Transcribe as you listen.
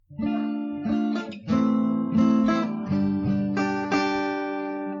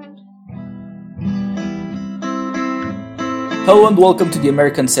Hello and welcome to the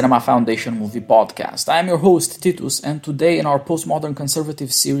American Cinema Foundation Movie Podcast. I am your host, Titus, and today in our Postmodern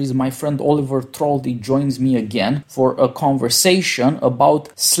Conservative series, my friend Oliver Troldi joins me again for a conversation about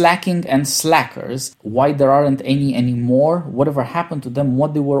slacking and slackers, why there aren't any anymore, whatever happened to them,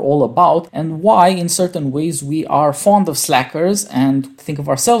 what they were all about, and why in certain ways we are fond of slackers and think of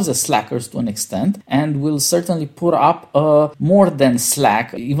ourselves as slackers to an extent, and will certainly put up a more than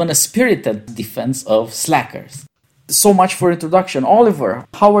slack, even a spirited defense of slackers. So much for introduction. Oliver,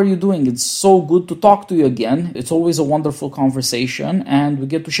 how are you doing? It's so good to talk to you again. It's always a wonderful conversation, and we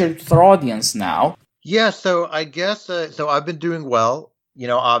get to share it with our audience now. Yeah, so I guess, so I've been doing well. You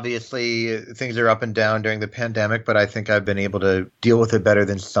know, obviously things are up and down during the pandemic, but I think I've been able to deal with it better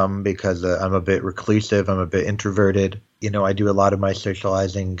than some because I'm a bit reclusive. I'm a bit introverted. You know, I do a lot of my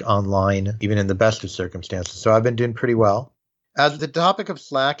socializing online, even in the best of circumstances. So I've been doing pretty well. As the topic of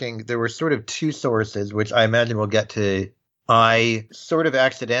slacking, there were sort of two sources, which I imagine we'll get to. I sort of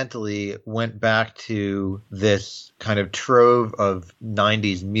accidentally went back to this kind of trove of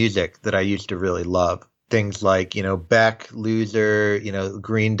 90s music that I used to really love. Things like, you know, Beck, Loser, you know,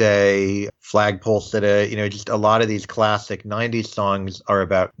 Green Day, Flagpole Sitta, you know, just a lot of these classic 90s songs are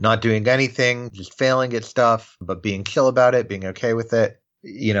about not doing anything, just failing at stuff, but being chill about it, being okay with it.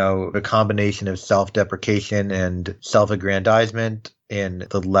 You know, a combination of self-deprecation and self-aggrandizement in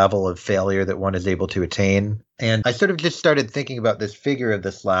the level of failure that one is able to attain. And I sort of just started thinking about this figure of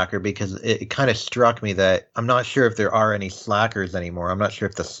the slacker because it kind of struck me that I'm not sure if there are any slackers anymore. I'm not sure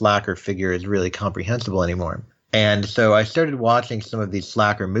if the slacker figure is really comprehensible anymore. And so I started watching some of these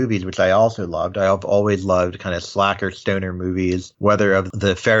slacker movies, which I also loved. I've always loved kind of slacker stoner movies, whether of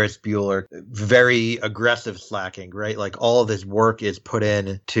the Ferris Bueller, very aggressive slacking, right? Like all of this work is put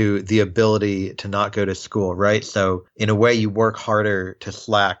in to the ability to not go to school, right? So in a way, you work harder to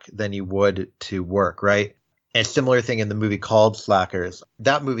slack than you would to work, right? And similar thing in the movie called Slackers.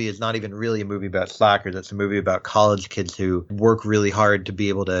 That movie is not even really a movie about slackers. It's a movie about college kids who work really hard to be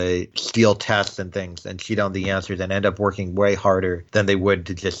able to steal tests and things and cheat on the answers and end up working way harder than they would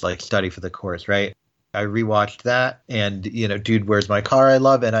to just like study for the course, right? I rewatched that and, you know, Dude, Where's My Car? I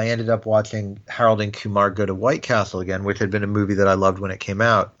love. And I ended up watching Harold and Kumar Go to White Castle again, which had been a movie that I loved when it came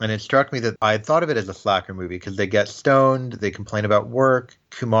out. And it struck me that I had thought of it as a slacker movie because they get stoned, they complain about work.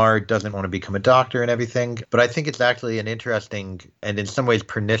 Kumar doesn't want to become a doctor and everything. But I think it's actually an interesting and in some ways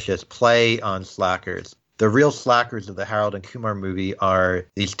pernicious play on slackers. The real slackers of the Harold and Kumar movie are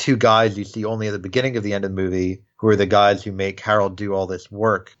these two guys you see only at the beginning of the end of the movie, who are the guys who make Harold do all this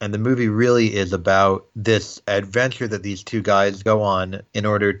work. And the movie really is about this adventure that these two guys go on in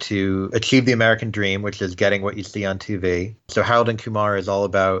order to achieve the American dream, which is getting what you see on TV. So Harold and Kumar is all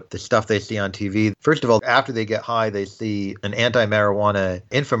about the stuff they see on TV. First of all, after they get high, they see an anti-marijuana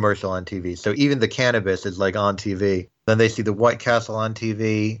infomercial on TV. So even the cannabis is like on TV. Then they see the White Castle on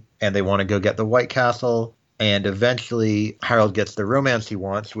TV and they want to go get the White Castle. And eventually, Harold gets the romance he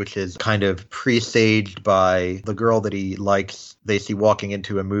wants, which is kind of presaged by the girl that he likes. They see walking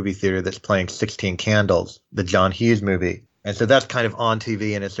into a movie theater that's playing 16 Candles, the John Hughes movie. And so that's kind of on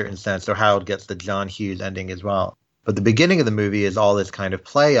TV in a certain sense. So Harold gets the John Hughes ending as well. But the beginning of the movie is all this kind of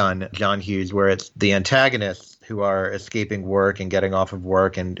play on John Hughes, where it's the antagonists who are escaping work and getting off of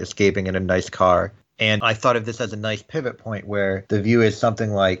work and escaping in a nice car. And I thought of this as a nice pivot point where the view is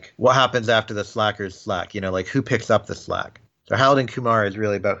something like, what happens after the slackers slack? You know, like who picks up the slack? So Harold and Kumar is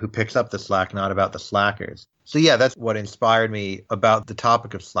really about who picks up the slack, not about the slackers. So yeah, that's what inspired me about the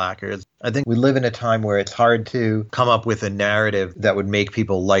topic of slackers. I think we live in a time where it's hard to come up with a narrative that would make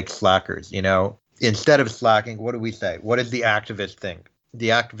people like slackers, you know? Instead of slacking, what do we say? What is the activist thing? The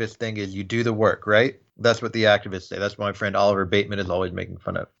activist thing is you do the work, right? That's what the activists say. That's what my friend Oliver Bateman is always making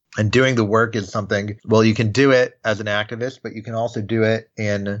fun of. And doing the work is something, well, you can do it as an activist, but you can also do it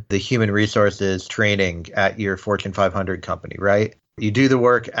in the human resources training at your Fortune 500 company, right? You do the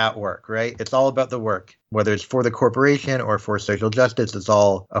work at work, right? It's all about the work. Whether it's for the corporation or for social justice, it's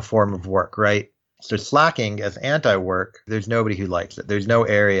all a form of work, right? So slacking as anti-work, there's nobody who likes it. There's no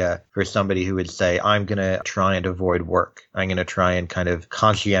area for somebody who would say, I'm going to try and avoid work. I'm going to try and kind of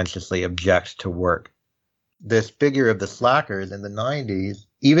conscientiously object to work. This figure of the slackers in the 90s,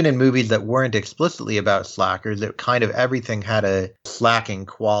 even in movies that weren't explicitly about slackers, it kind of everything had a slacking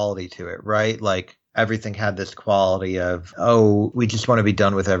quality to it, right? Like everything had this quality of, oh, we just want to be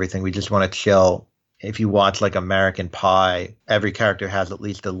done with everything. We just want to chill. If you watch like American Pie, every character has at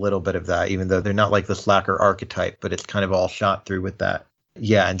least a little bit of that, even though they're not like the slacker archetype, but it's kind of all shot through with that.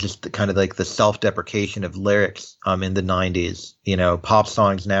 Yeah, and just kind of like the self-deprecation of lyrics in the 90s. You know, pop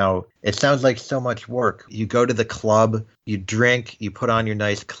songs now It sounds like so much work. You go to the club, you drink, you put on your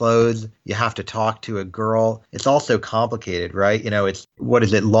nice clothes, you have to talk to a girl. It's all so complicated, right? It's, what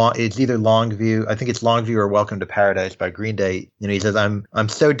is it? It's either Longview, I think it's Longview or Welcome to Paradise by Green Day. He says, I'm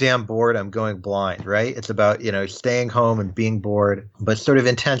so damn bored, I'm going blind, right? It's about, staying home and being bored, but sort of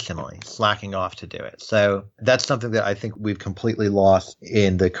intentionally slacking off to do it. So that's something that I think we've completely lost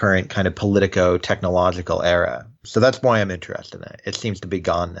in the current kind of politico-technological era. So that's why I'm interested in it. It seems to be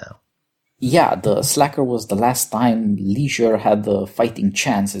gone now. Yeah, the slacker was the last time leisure had the fighting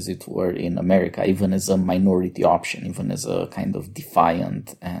chance, as it were, in America, even as a minority option, even as a kind of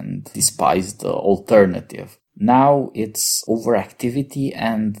defiant and despised alternative. Now it's overactivity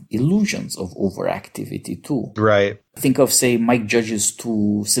and illusions of overactivity too. Right. Think of, say, Mike Judge's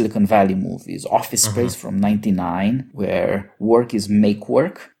two Silicon Valley movies, Office Space from 1999, where work is make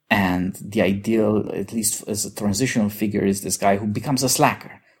work, and the ideal, at least as a transitional figure, is this guy who becomes a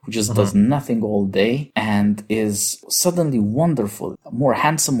slacker, who just does nothing all day and is suddenly wonderful, more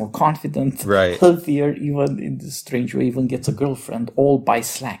handsome, more confident, healthier, even in this strange way, even gets a girlfriend, all by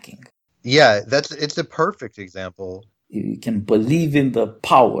slacking. Yeah, it's a perfect example. You can believe in the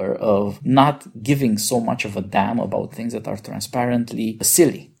power of not giving so much of a damn about things that are transparently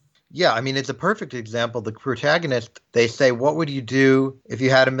silly. Yeah, I mean, it's a perfect example. The protagonist, they say, what would you do if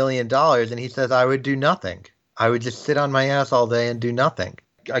you had $1 million? And he says, I would do nothing. I would just sit on my ass all day and do nothing.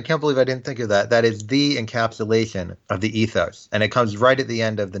 I can't believe I didn't think of that. That is the encapsulation of the ethos. And it comes right at the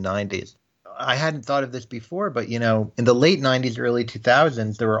end of the 90s. I hadn't thought of this before, but, in the late 90s, early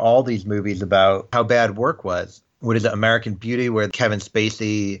 2000s, there were all these movies about how bad work was. What is it, American Beauty, where Kevin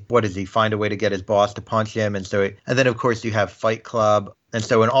Spacey, find a way to get his boss to punch him? And then, of course, you have Fight Club. And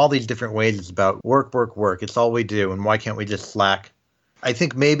so in all these different ways, it's about work, work, work. It's all we do. And why can't we just slack? I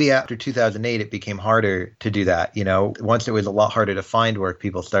think maybe after 2008, it became harder to do that. Once it was a lot harder to find work,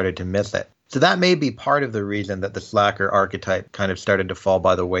 people started to miss it. So that may be part of the reason that the slacker archetype kind of started to fall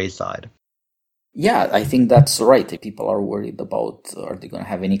by the wayside. Yeah, I think that's right. People are worried about, are they going to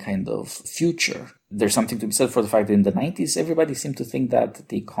have any kind of future? There's something to be said for the fact that in the 90s, everybody seemed to think that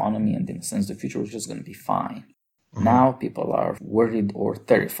the economy and in a sense the future was just going to be fine. Now people are worried or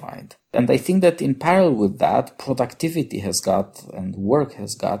terrified. And I think that in parallel with that, productivity has got and work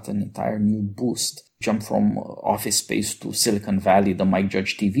has got an entire new boost. Jump from Office Space to Silicon Valley, the Mike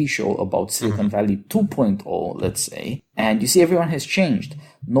Judge TV show about Silicon Valley 2.0, let's say. And you see everyone has changed.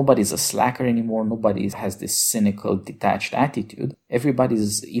 Nobody's a slacker anymore. Nobody has this cynical, detached attitude.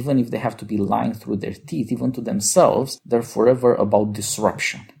 Everybody's, even if they have to be lying through their teeth, even to themselves, they're forever about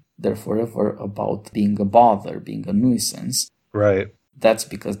disruption. They're forever about being a bother, being a nuisance. Right. That's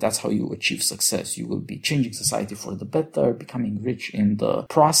because that's how you achieve success. You will be changing society for the better, becoming rich in the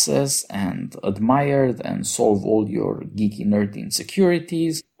process and admired and solve all your geeky, nerdy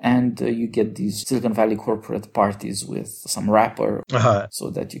insecurities. And you get these Silicon Valley corporate parties with some rapper so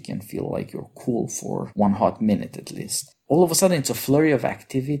that you can feel like you're cool for 1 hot minute at least. All of a sudden, it's a flurry of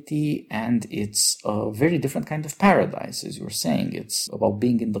activity and it's a very different kind of paradise, as you were saying. It's about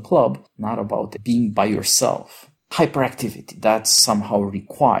being in the club, not about being by yourself. Hyperactivity, that's somehow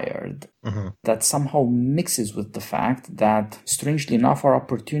required. That somehow mixes with the fact that, strangely enough, our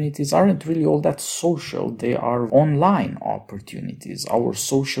opportunities aren't really all that social. They are online opportunities. Our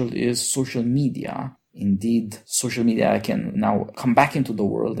social is social media. Indeed, social media can now come back into the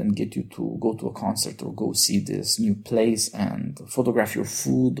world and get you to go to a concert or go see this new place and photograph your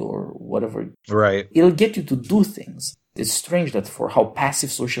food or whatever. Right. It'll get you to do things. It's strange that for how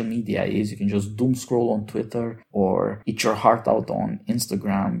passive social media is, you can just doom scroll on Twitter or eat your heart out on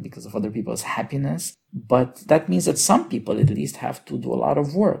Instagram because of other people's happiness. But that means that some people at least have to do a lot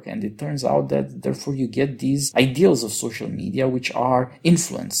of work. And it turns out that therefore you get these ideals of social media, which are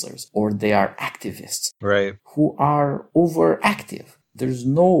influencers or they are activists, right, who are overactive. There's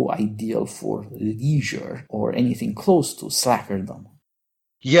no ideal for leisure or anything close to slackerdom.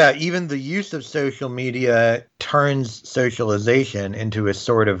 Yeah, even the use of social media turns socialization into a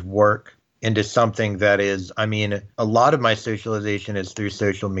sort of work, into something that is, I mean, a lot of my socialization is through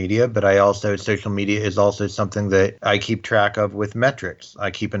social media, but social media is also something that I keep track of with metrics. I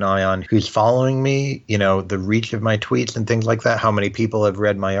keep an eye on who's following me, the reach of my tweets and things like that, how many people have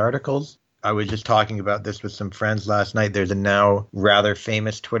read my articles. I was just talking about this with some friends last night. There's a now rather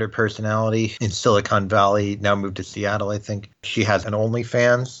famous Twitter personality in Silicon Valley, now moved to Seattle, I think. She has an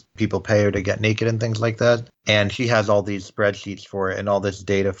OnlyFans. People pay her to get naked and things like that. And she has all these spreadsheets for it and all this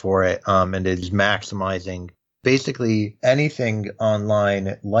data for it, and is maximizing basically anything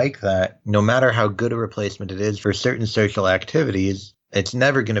online like that, no matter how good a replacement it is for certain social activities. It's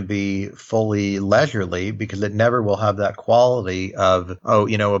never going to be fully leisurely because it never will have that quality of, oh,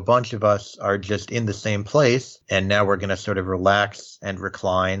 a bunch of us are just in the same place and now we're going to sort of relax and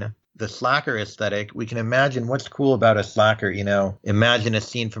recline. The Slacker aesthetic, we can imagine what's cool about a Slacker, imagine a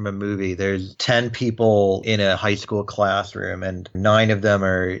scene from a movie. There's 10 people in a high school classroom and 9 of them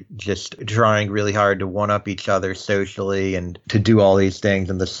are just trying really hard to one-up each other socially and to do all these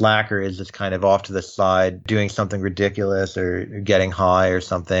things. And the Slacker is just kind of off to the side doing something ridiculous or getting high or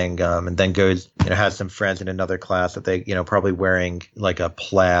something, and then goes, has some friends in another class that they, probably wearing like a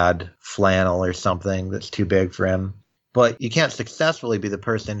plaid flannel or something that's too big for him. But you can't successfully be the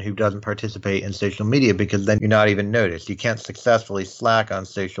person who doesn't participate in social media because then you're not even noticed. You can't successfully slack on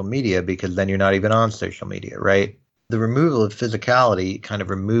social media because then you're not even on social media, right? The removal of physicality kind of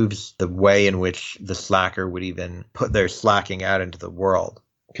removes the way in which the slacker would even put their slacking out into the world.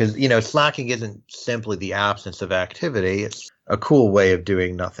 Because, slacking isn't simply the absence of activity. It's a cool way of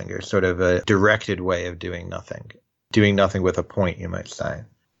doing nothing, or sort of a directed way of doing nothing with a point, you might say.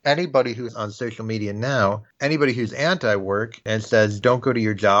 Anybody who's on social media now, anybody who's anti-work and says, don't go to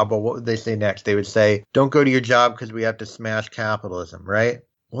your job, well, what would they say next? They would say, don't go to your job because we have to smash capitalism, right?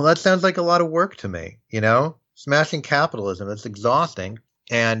 Well, that sounds like a lot of work to me, Smashing capitalism, that's exhausting.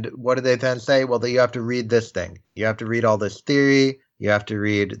 And what do they then say? Well, you have to read this thing. You have to read all this theory. You have to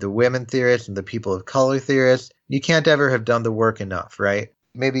read the women theorists and the people of color theorists. You can't ever have done the work enough, right?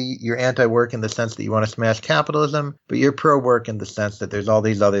 Maybe you're anti-work in the sense that you want to smash capitalism, but you're pro-work in the sense that there's all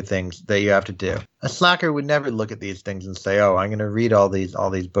these other things that you have to do. A slacker would never look at these things and say, oh, I'm going to read all these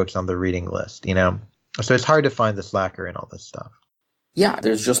books on the reading list, So it's hard to find the slacker in all this stuff. Yeah,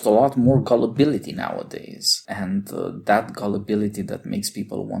 there's just a lot more gullibility nowadays, and that gullibility that makes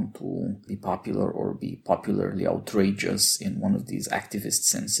people want to be popular or be popularly outrageous in one of these activist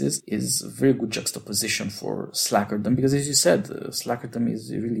senses is a very good juxtaposition for slackerdom, because as you said, slackerdom is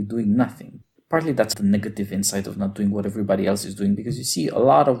really doing nothing. Partly that's the negative insight of not doing what everybody else is doing, because you see a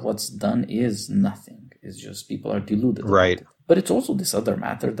lot of what's done is nothing. It's just people are deluded. Right. But it's also this other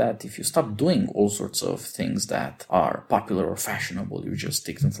matter that if you stop doing all sorts of things that are popular or fashionable, you just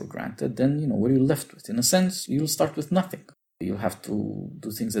take them for granted, then, what are you left with? In a sense, you'll start with nothing. You'll have to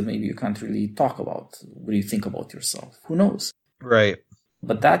do things that maybe you can't really talk about. What do you think about yourself? Who knows? Right.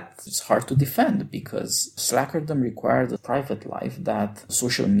 But that is hard to defend because slackerdom required a private life that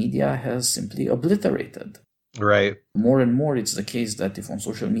social media has simply obliterated. Right. More and more it's the case that if on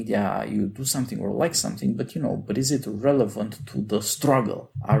social media you do something or like something, but is it relevant to the struggle?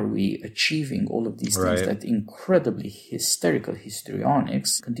 Are we achieving all of these things that incredibly hysterical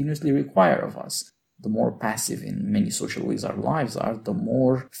histrionics continuously require of us? The more passive in many social ways our lives are, the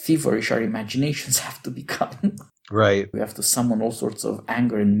more feverish our imaginations have to become. Right. We have to summon all sorts of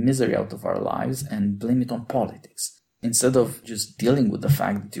anger and misery out of our lives and blame it on politics, instead of just dealing with the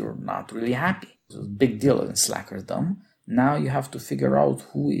fact that you're not really happy. It's a big deal in slackerdom. Now you have to figure out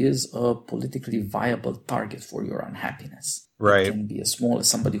who is a politically viable target for your unhappiness. Right. It can be as small as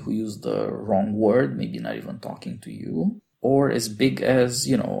somebody who used the wrong word, maybe not even talking to you, or as big as,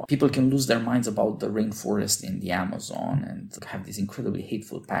 people can lose their minds about the rainforest in the Amazon and have these incredibly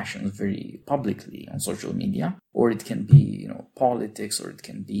hateful passions very publicly on social media. Or it can be, politics, or it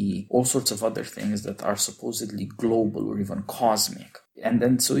can be all sorts of other things that are supposedly global or even cosmic. And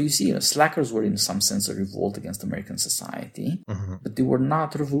then, so you see, slackers were in some sense a revolt against American society, but they were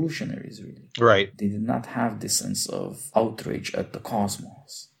not revolutionaries, really. Right. They did not have this sense of outrage at the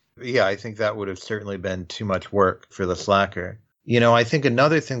cosmos. Yeah, I think that would have certainly been too much work for the slacker. I think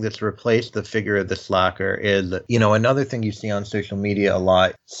another thing that's replaced the figure of the slacker is, another thing you see on social media a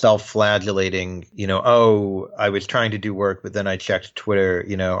lot, self-flagellating, oh, I was trying to do work, but then I checked Twitter,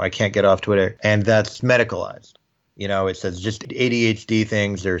 I can't get off Twitter. And that's medicalized. It says just ADHD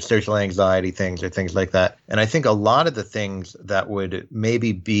things or social anxiety things or things like that. And I think a lot of the things that would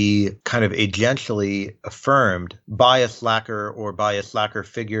maybe be kind of agentially affirmed by a slacker or by a slacker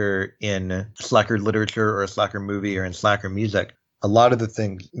figure in slacker literature or a slacker movie or in slacker music, a lot of the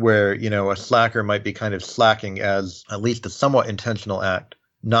things where, a slacker might be kind of slacking as at least a somewhat intentional act,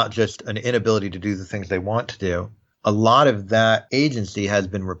 not just an inability to do the things they want to do. A lot of that agency has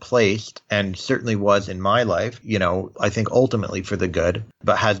been replaced, and certainly was in my life, I think ultimately for the good,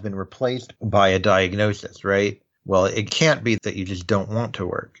 but has been replaced by a diagnosis, right? Well, it can't be that you just don't want to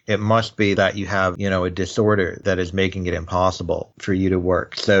work. It must be that you have, a disorder that is making it impossible for you to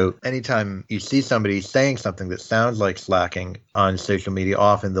work. So anytime you see somebody saying something that sounds like slacking on social media,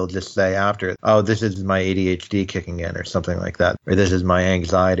 often they'll just say after, oh, this is my ADHD kicking in or something like that. Or this is my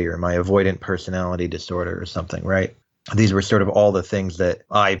anxiety or my avoidant personality disorder or something, right? These were sort of all the things that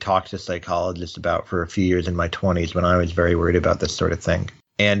I talked to psychologists about for a few years in my 20s when I was very worried about this sort of thing.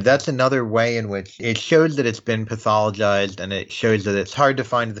 And that's another way in which it shows that it's been pathologized, and it shows that it's hard to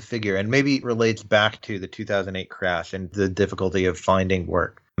find the figure. And maybe it relates back to the 2008 crash and the difficulty of finding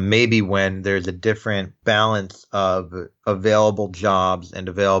work. Maybe when there's a different balance of available jobs and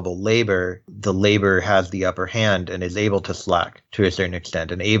available labor, the labor has the upper hand and is able to slack to a certain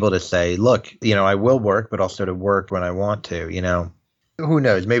extent and able to say, look, I will work, but I'll sort of work when I want to. Who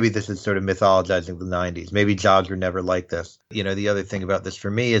knows? Maybe this is sort of mythologizing the 90s. Maybe jobs were never like this. The other thing about this for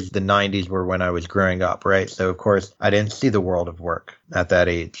me is the 90s were when I was growing up, right? So, of course, I didn't see the world of work at that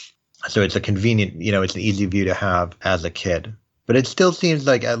age. So it's a convenient, it's an easy view to have as a kid. But it still seems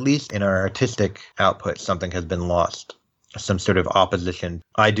like, at least in our artistic output, something has been lost. Some sort of opposition.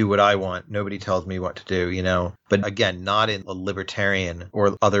 I do what I want. Nobody tells me what to do, But again, not in a libertarian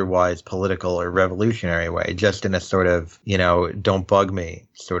or otherwise political or revolutionary way, just in a sort of, don't bug me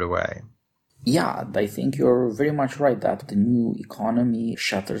sort of way. Yeah, I think you're very much right that the new economy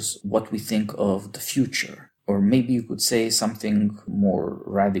shatters what we think of the future. Or maybe you could say something more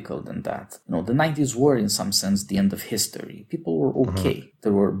radical than that. The 90s were, in some sense, the end of history. People were okay. Mm-hmm.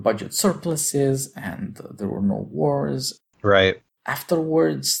 There were budget surpluses and there were no wars. Right.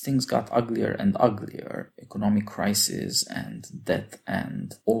 Afterwards, things got uglier and uglier. Economic crisis and debt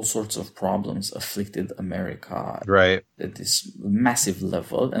and all sorts of problems afflicted America right. at this massive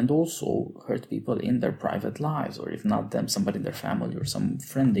level, and also hurt people in their private lives, or if not them, somebody in their family or some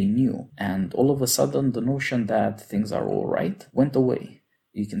friend they knew. And all of a sudden, the notion that things are all right went away.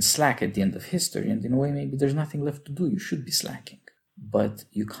 You can slack at the end of history, and in a way, maybe there's nothing left to do. You should be slacking. But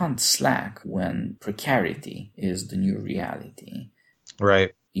you can't slack when precarity is the new reality.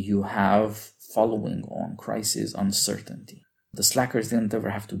 Right. You have following on crisis uncertainty. The slackers didn't ever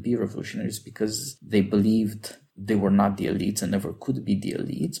have to be revolutionaries because they believed they were not the elites and never could be the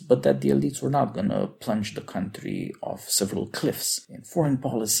elites, but that the elites were not going to plunge the country off several cliffs in foreign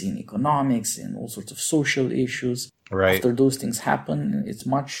policy, in economics, in all sorts of social issues. Right. After those things happen, it's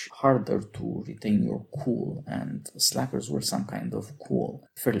much harder to retain your cool, and slackers were some kind of cool,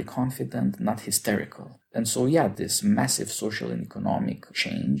 fairly confident, not hysterical. And so, yeah, this massive social and economic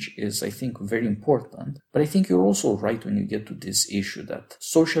change is, I think, very important. But I think you're also right when you get to this issue that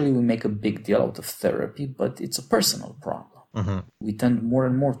socially we make a big deal out of therapy, but it's a personal problem. Mm-hmm. We tend more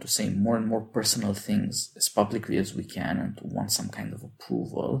and more to say more and more personal things as publicly as we can and to want some kind of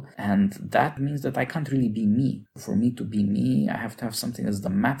approval. And that means that I can't really be me. For me to be me, I have to have something that's the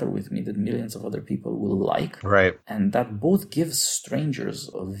matter with me that millions of other people will like. Right. And that both gives strangers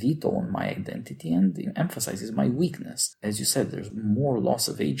a veto on my identity and emphasizes my weakness. As you said, there's more loss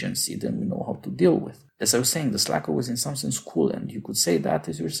of agency than we know how to deal with. As I was saying, the slacker was in some sense cool, and you could say that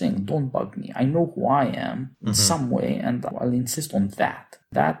as you're saying, don't bug me. I know who I am in some way, and I'll insist on that.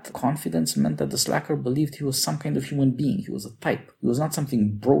 That confidence meant that the slacker believed he was some kind of human being. He was a type. He was not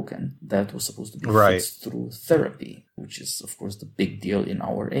something broken that was supposed to be fixed through therapy, which is, of course, the big deal in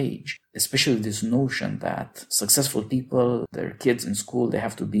our age. Especially this notion that successful people, their kids in school, they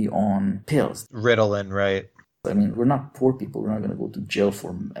have to be on pills. Ritalin, right. I mean, we're not poor people. We're not going to go to jail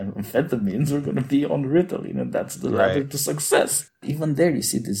for amphetamines. We're going to be on Ritalin, and that's the ladder to success. Even there, you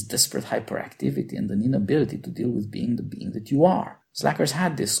see this desperate hyperactivity and an inability to deal with being the being that you are. Slackers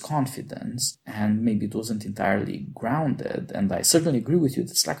had this confidence, and maybe it wasn't entirely grounded. And I certainly agree with you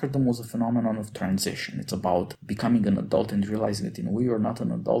that slackerdom was a phenomenon of transition. It's about becoming an adult and realizing that in a way you're not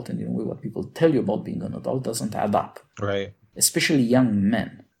an adult, and in a way what people tell you about being an adult doesn't add up. Right. Especially young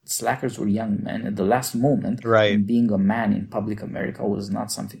men. Slackers were young men at the last moment. Right. Being a man in public America was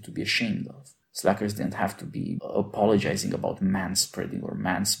not something to be ashamed of. Slackers didn't have to be apologizing about manspreading or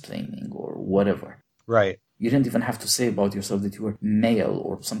mansplaining or whatever. Right. You didn't even have to say about yourself that you were male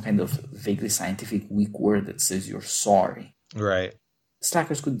or some kind of vaguely scientific weak word that says you're sorry. Right.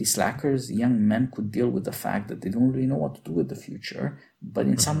 Slackers could be slackers. Young men could deal with the fact that they don't really know what to do with the future, but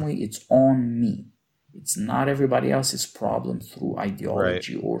in some way it's on me. It's not everybody else's problem through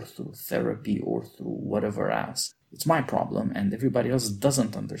ideology or through therapy or through whatever else. It's my problem, and everybody else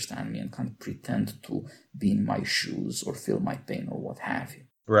doesn't understand me and can't pretend to be in my shoes or feel my pain or what have you.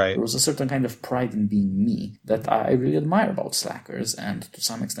 Right. There was a certain kind of pride in being me that I really admire about slackers, and to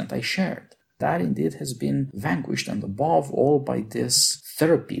some extent I shared. That indeed has been vanquished, and above all by this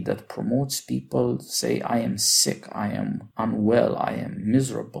therapy that promotes people to say, I am sick, I am unwell, I am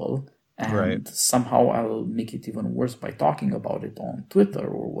miserable. And somehow I'll make it even worse by talking about it on Twitter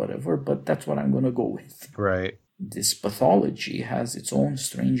or whatever, but that's what I'm going to go with. Right. this pathology has its own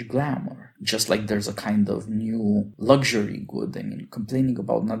strange glamour. Just like there's a kind of new luxury good. I mean, complaining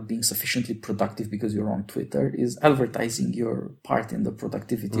about not being sufficiently productive because you're on Twitter is advertising your part in the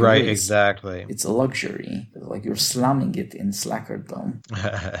productivity Right, race. exactly. It's a luxury. Like you're slamming it in slackerdom.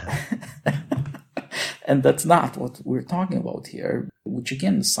 And that's not what we're talking about here, which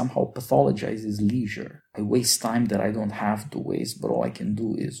again somehow pathologizes leisure. I waste time that I don't have to waste, but all I can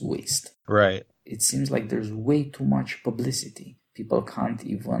do is waste. Right. It seems like there's way too much publicity. People can't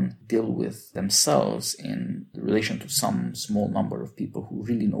even deal with themselves in relation to some small number of people who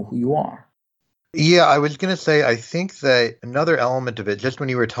really know who you are. Yeah, I was going to say, I think that another element of it, just when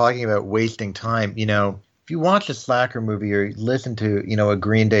you were talking about wasting time, if you watch a Slacker movie or listen to, a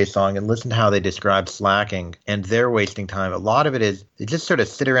Green Day song and listen to how they describe slacking and their wasting time, a lot of it is they just sort of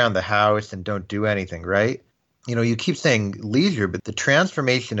sit around the house and don't do anything, right? You keep saying leisure, but the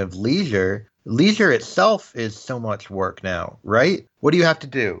transformation of leisure itself is so much work now, right? What do you have to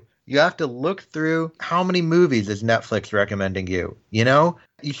do? You have to look through how many movies is Netflix recommending you,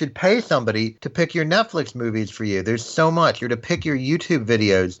 You should pay somebody to pick your Netflix movies for you. There's so much. You're to pick your YouTube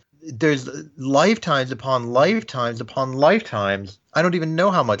videos. There's lifetimes upon lifetimes upon lifetimes. I don't even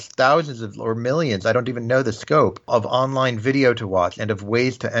know how much, thousands of or millions. I don't even know the scope of online video to watch and of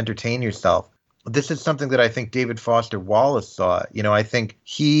ways to entertain yourself. This is something that I think David Foster Wallace saw. I think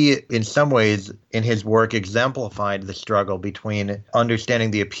he, in some ways, in his work, exemplified the struggle between understanding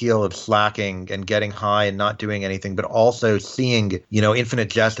the appeal of slacking and getting high and not doing anything, but also seeing,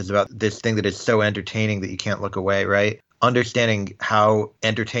 infinite jest is about this thing that is so entertaining that you can't look away, right? Understanding how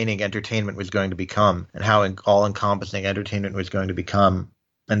entertaining entertainment was going to become and how all-encompassing entertainment was going to become.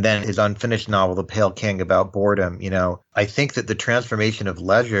 And then his unfinished novel, The Pale King, about boredom, I think that the transformation of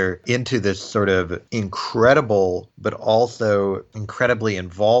leisure into this sort of incredible, but also incredibly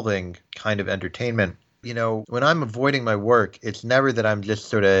involving kind of entertainment. When I'm avoiding my work, it's never that I'm just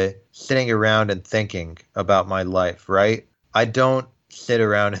sort of sitting around and thinking about my life, right? I don't sit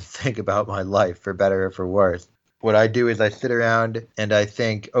around and think about my life, for better or for worse. What I do is I sit around and I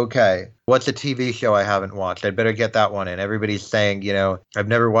think, okay, what's a TV show I haven't watched? I'd better get that one in. Everybody's saying, I've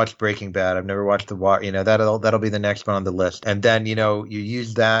never watched Breaking Bad. I've never watched The Wire. That'll be the next one on the list. And then, you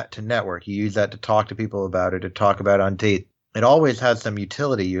use that to network. You use that to talk to people about it, to talk about on date. It always has some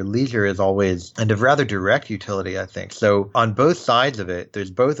utility. Your leisure is always, and of rather direct utility, I think. So on both sides of it, there's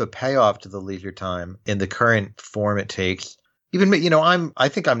both a payoff to the leisure time in the current form it takes. Even, I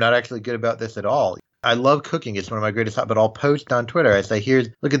think I'm not actually good about this at all. I love cooking. It's one of my greatest hobbies, but I'll post on Twitter. I say,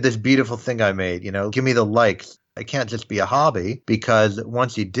 look at this beautiful thing I made, give me the likes. It can't just be a hobby because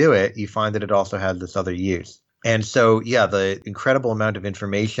once you do it, you find that it also has this other use. And so, yeah, the incredible amount of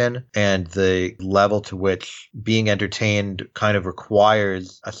information and the level to which being entertained kind of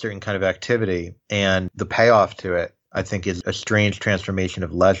requires a certain kind of activity and the payoff to it, I think, is a strange transformation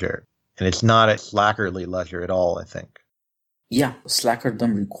of leisure. And it's not a slackerly leisure at all, I think. Yeah,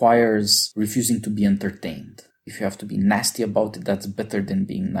 slackerdom requires refusing to be entertained. If you have to be nasty about it, that's better than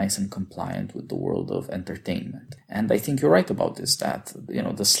being nice and compliant with the world of entertainment. And I think you're right about this, that,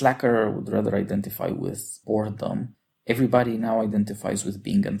 the slacker would rather identify with boredom. Everybody now identifies with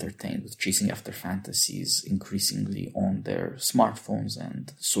being entertained, with chasing after fantasies increasingly on their smartphones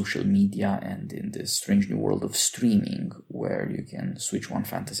and social media and in this strange new world of streaming where you can switch one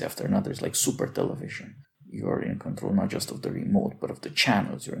fantasy after another. It's like super television. You're in control not just of the remote, but of the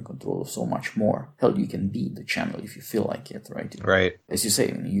channels. You're in control of so much more. Hell, you can be the channel if you feel like it, right? Right. As you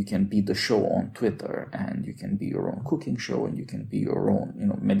say, you can be the show on Twitter, and you can be your own cooking show, and you can be your own,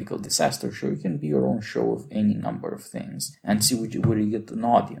 medical disaster show. You can be your own show of any number of things and see where you get an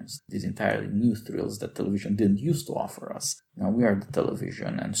audience. These entirely new thrills that television didn't used to offer us. Now we are the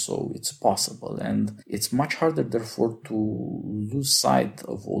television, and so it's possible. And it's much harder, therefore, to lose sight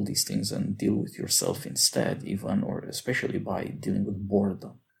of all these things and deal with yourself instead, even or especially by dealing with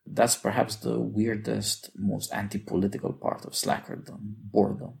boredom. That's perhaps the weirdest, most anti-political part of slackerdom,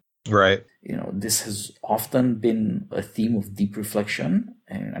 boredom. Right. This has often been a theme of deep reflection.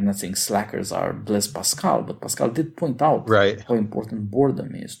 And I'm not saying slackers are Blaise Pascal, but Pascal did point out how important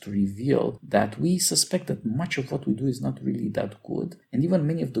boredom is to reveal that we suspect that much of what we do is not really that good. And even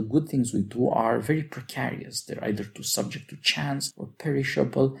many of the good things we do are very precarious. They're either too subject to chance or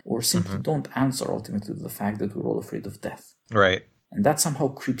perishable or simply don't answer ultimately to the fact that we're all afraid of death. Right. And that somehow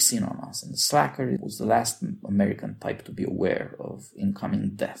creeps in on us. And the slacker was the last American type to be aware of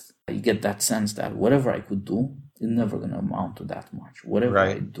incoming death. You get that sense that whatever I could do, it's never going to amount to that much. Whatever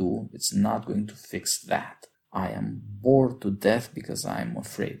I do, it's not going to fix that. I am bored to death because I'm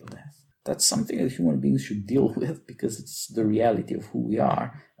afraid of death. That's something that human beings should deal with because it's the reality of who we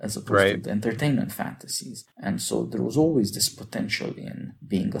are as opposed to the entertainment fantasies. And so there was always this potential in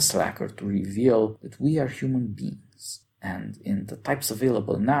being a slacker to reveal that we are human beings. And in the types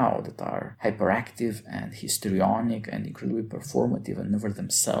available now that are hyperactive and histrionic and incredibly performative and never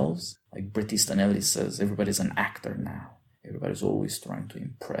themselves, like Bret Easton Ellis says, everybody's an actor now. Everybody's always trying to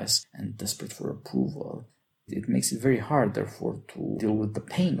impress and desperate for approval. It makes it very hard, therefore, to deal with the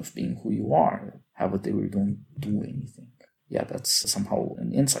pain of being who you are. Have a day where you don't do anything. Yeah, that's somehow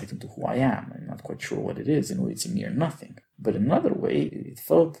an insight into who I am. I'm not quite sure what it is. In a way, it's a mere nothing. But in another way, it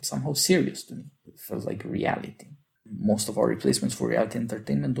felt somehow serious to me. It felt like reality. Most of our replacements for reality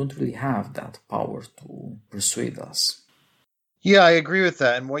entertainment don't really have that power to persuade us. Yeah, I agree with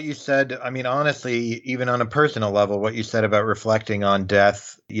that. And what you said, I mean, honestly, even on a personal level, what you said about reflecting on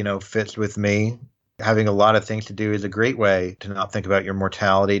death, fits with me. Having a lot of things to do is a great way to not think about your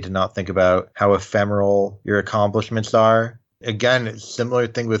mortality, to not think about how ephemeral your accomplishments are. Again, similar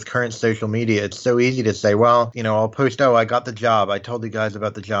thing with current social media. It's so easy to say, well, I'll post, I got the job. I told you guys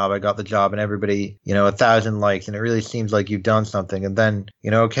about the job. I got the job, and everybody, 1,000 likes, and it really seems like you've done something. And then,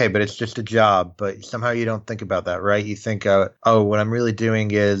 okay, but it's just a job. But somehow you don't think about that, right? You think, what I'm really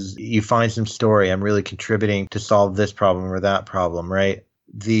doing is you find some story. I'm really contributing to solve this problem or that problem, right?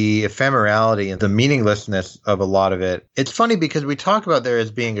 The ephemerality and the meaninglessness of a lot of it. It's funny because we talk about there as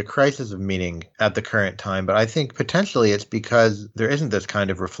being a crisis of meaning at the current time, but I think potentially it's because there isn't this kind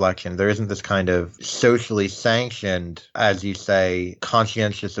of reflection. There isn't this kind of socially sanctioned, as you say,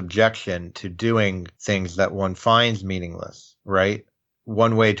 conscientious objection to doing things that one finds meaningless, right?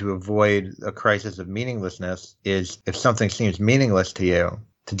 One way to avoid a crisis of meaninglessness is if something seems meaningless to you,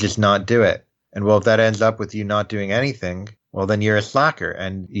 to just not do it. And well, if that ends up with you not doing anything, well, then you're a slacker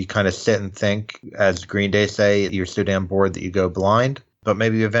and you kind of sit and think, as Green Day say, you're so damn bored that you go blind. But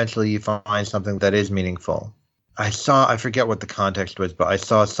maybe eventually you find something that is meaningful. I forget what the context was, but I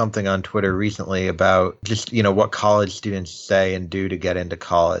saw something on Twitter recently about just, what college students say and do to get into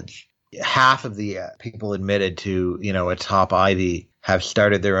college. Half of the people admitted to, a top Ivy have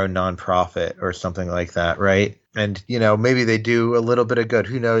started their own nonprofit or something like that, right? And, maybe they do a little bit of good,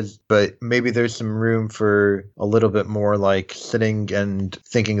 who knows, but maybe there's some room for a little bit more like sitting and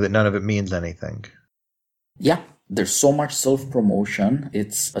thinking that none of it means anything. Yeah, there's so much self-promotion,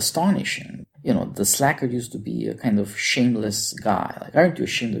 it's astonishing. The slacker used to be a kind of shameless guy. Like, aren't you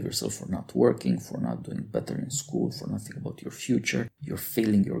ashamed of yourself for not working, for not doing better in school, for not thinking about your future? You're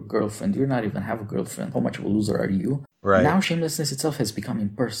failing your girlfriend. You're not even have a girlfriend. How much of a loser are you? Right. Now shamelessness itself has become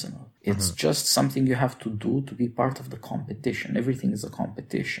impersonal. It's just something you have to do to be part of the competition. Everything is a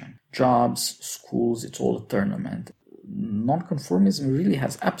competition. Jobs, schools, it's all a tournament. Nonconformism really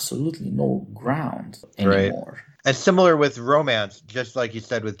has absolutely no ground anymore. Right. And similar with romance, just like you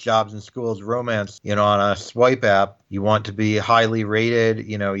said with jobs and schools, romance, on a swipe app, you want to be highly rated,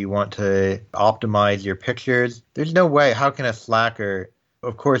 you want to optimize your pictures. There's no way. How can a slacker,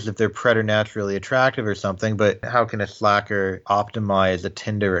 of course, if they're preternaturally attractive or something, but how can a slacker optimize a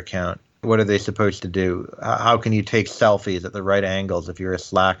Tinder account? What are they supposed to do? How can you take selfies at the right angles if you're a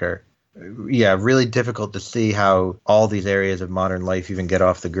slacker? Yeah, really difficult to see how all these areas of modern life even get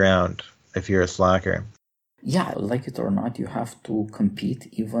off the ground if you're a slacker. Yeah, like it or not, you have to compete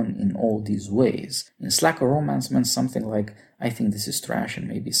even in all these ways. In slacker romance meant something like, I think this is trash, and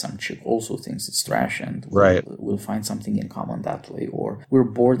maybe some chick also thinks it's trash, and we'll find something in common that way. Or we're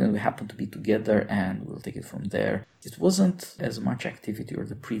bored and we happen to be together and we'll take it from there. It wasn't as much activity or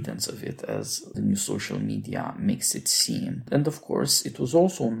the pretense of it as the new social media makes it seem. And of course, it was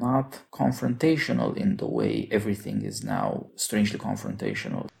also not confrontational in the way everything is now strangely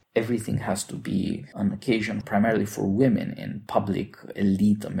confrontational. Everything has to be an occasion primarily for women in public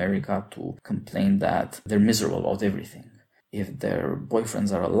elite America to complain that they're miserable about everything. If their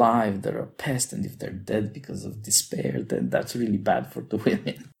boyfriends are alive, they're a pest, and if they're dead because of despair, then that's really bad for the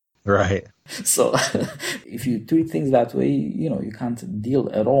women. Right. So if you treat things that way, you can't deal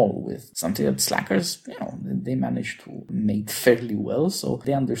at all with something that slackers, they managed to mate fairly well. So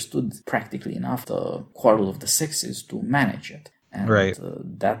they understood practically enough the quarrel of the sexes to manage it. And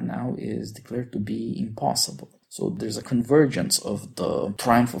that now is declared to be impossible. So there's a convergence of the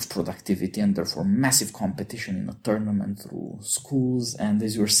triumph of productivity and therefore massive competition in a tournament through schools. And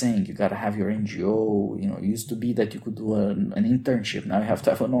as you were saying, you got to have your NGO. It used to be that you could do an internship. Now you have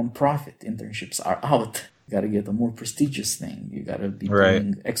to have a non-profit. Internships are out. You got to get a more prestigious thing. You got to be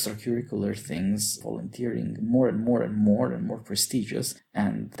doing extracurricular things, volunteering more and more and more and more prestigious.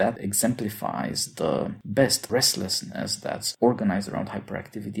 And that exemplifies the best restlessness that's organized around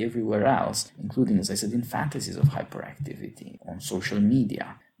hyperactivity everywhere else, including, as I said, in fantasies of hyperactivity on social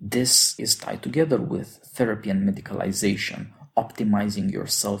media. This is tied together with therapy and medicalization, optimizing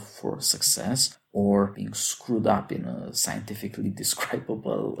yourself for success, or being screwed up in a scientifically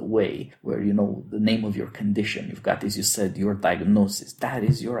describable way where you know the name of your condition. You've got, as you said, your diagnosis. That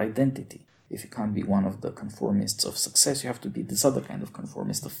is your identity. If you can't be one of the conformists of success, you have to be this other kind of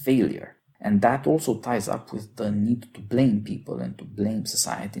conformist of failure. And that also ties up with the need to blame people and to blame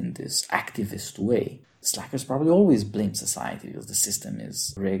society in this activist way. Slackers probably always blame society because the system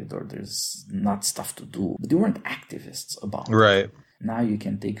is rigged or there's not stuff to do. But they weren't activists about it. Right. Now you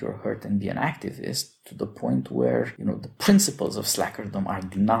can take your hurt and be an activist to the point where, you know, the principles of slackerdom are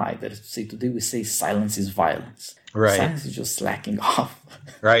denied. That is to say, today we say silence is violence. Right. Silence is just slacking off.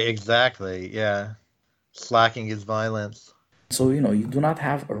 Right, exactly. Yeah. Slacking is violence. So, you know, you do not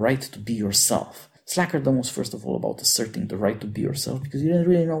have a right to be yourself. Slackerdom was first of all about asserting the right to be yourself because you didn't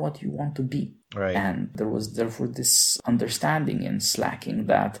really know what you want to be. Right. And there was therefore this understanding in slacking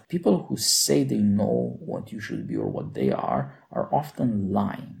that people who say they know what you should be or what they are often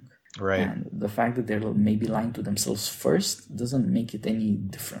lying. Right. And the fact that they're maybe lying to themselves first doesn't make it any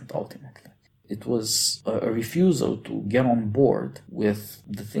different ultimately. It was a refusal to get on board with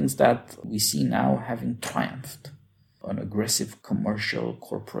the things that we see now having triumphed. An aggressive commercial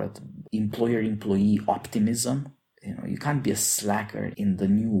corporate employer-employee optimism. You know, you can't be a slacker in the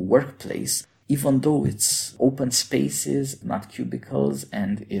new workplace, even though it's open spaces, not cubicles,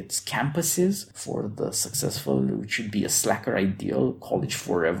 and it's campuses for the successful, which should be a slacker ideal, college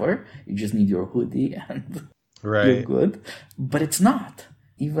forever. You just need your hoodie and you're good. But it's not.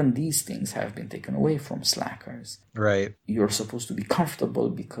 Even these things have been taken away from slackers. Right. You're supposed to be comfortable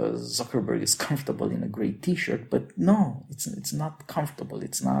because Zuckerberg is comfortable in a great t-shirt, but no, it's not comfortable.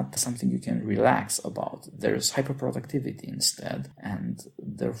 It's not something you can relax about. There's hyperproductivity instead, and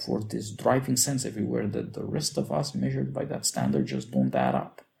therefore this driving sense everywhere that the rest of us measured by that standard just don't add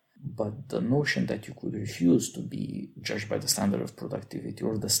up. But the notion that you could refuse to be judged by the standard of productivity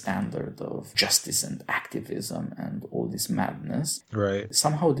or the standard of justice and activism and all this madness, right?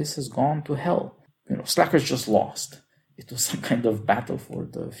 Somehow this has gone to hell. You know, slackers just lost. It was some kind of battle for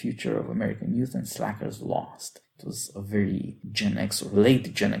the future of American youth, and slackers lost. It was a very Gen X or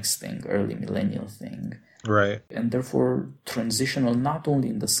late Gen X thing, early millennial thing. Right. And therefore transitional, not only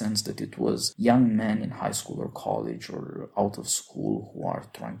in the sense that it was young men in high school or college or out of school who are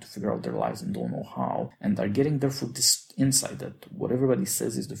trying to figure out their lives and don't know how, and are getting therefore this insight that what everybody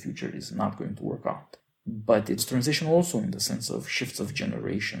says is the future is not going to work out. But it's transitional also in the sense of shifts of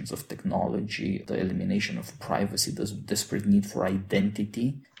generations, of technology, the elimination of privacy, the desperate need for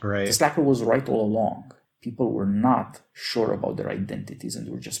identity. Right. The slacker was right all along. People were not sure about their identities and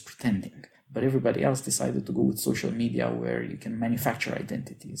were just pretending. But everybody else decided to go with social media where you can manufacture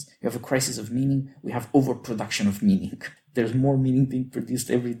identities. You have a crisis of meaning. We have overproduction of meaning. There's more meaning being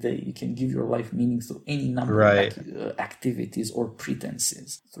produced every day. You can give your life meaning through any number of activities or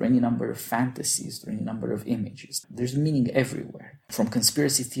pretenses, through any number of fantasies, through any number of images. There's meaning everywhere. From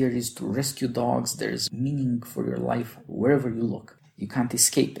conspiracy theories to rescue dogs, there's meaning for your life wherever you look. You can't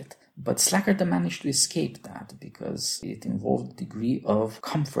escape it. But slackerdom managed to escape that because it involved a degree of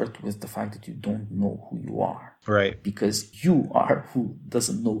comfort with the fact that you don't know who you are. Right. Because you are who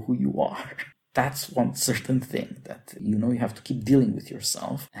doesn't know who you are. That's one certain thing, that you know you have to keep dealing with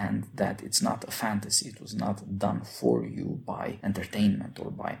yourself, and that it's not a fantasy. It was not done for you by entertainment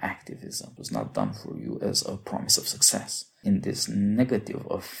or by activism. It was not done for you as a promise of success. In this negative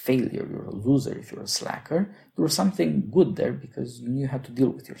of failure, you're a loser if you're a slacker, there was something good there because you knew how to deal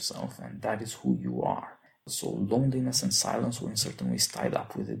with yourself, and that is who you are. So loneliness and silence were in certain ways tied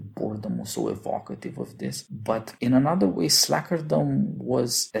up with it. Boredom was so evocative of this. But in another way, slackerdom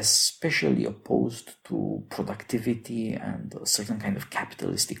was especially opposed to productivity and a certain kind of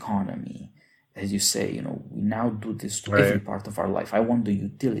capitalist economy. As you say, you know, we now do this to every part of our life. I want the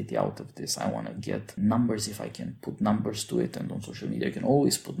utility out of this. I want to get numbers if I can put numbers to it. And on social media, you can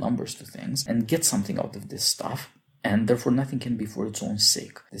always put numbers to things and get something out of this stuff. And therefore, nothing can be for its own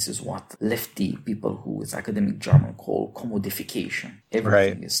sake. This is what lefty people who with academic jargon call commodification.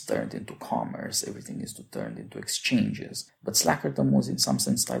 Everything is turned into commerce. Everything is turned into exchanges. But slackerdom was in some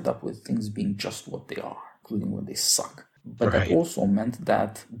sense tied up with things being just what they are, including when they suck. But that also meant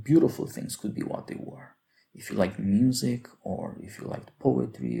that beautiful things could be what they were. If you liked music, or if you liked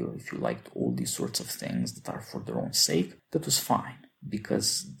poetry, or if you liked all these sorts of things that are for their own sake, that was fine.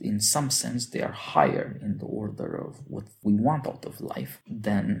 Because in some sense they are higher in the order of what we want out of life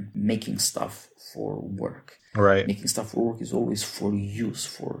than making stuff for work. Right. Making stuff for work is always for use,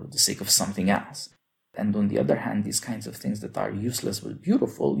 for the sake of something else. And on the other hand, these kinds of things that are useless but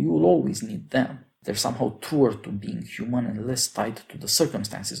beautiful, you will always need them. they're somehow truer to being human and less tied to the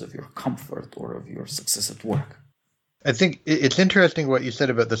circumstances of your comfort or of your success at work. I think it's interesting what you said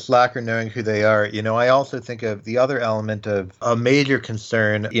about the slacker knowing who they are. I also think of the other element of a major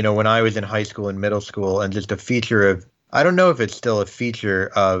concern, when I was in high school and middle school, and just a feature of, I don't know if it's still a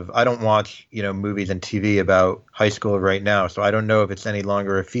feature of, I don't watch, movies and TV about high school right now, so I don't know if it's any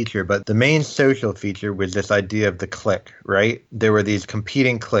longer a feature, but the main social feature was this idea of the clique, right? There were these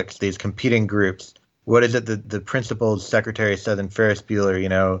competing cliques, these competing groups. What is it the principal's secretary said in Ferris Bueller,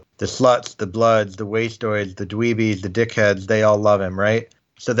 the sluts, the bloods, the wastoids, the dweebies, the dickheads, they all love him, right?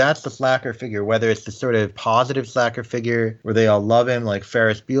 So that's the slacker figure, whether it's the sort of positive slacker figure where they all love him like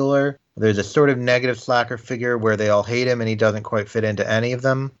Ferris Bueller. There's a sort of negative slacker figure where they all hate him and he doesn't quite fit into any of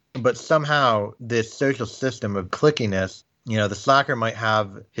them. But somehow this social system of clickiness, the slacker might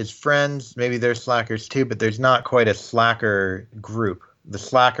have his friends, maybe they're slackers too, but there's not quite a slacker group. The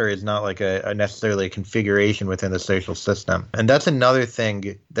slacker is not like a necessarily a configuration within the social system. And that's another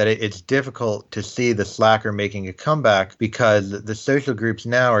thing that it's difficult to see the slacker making a comeback because the social groups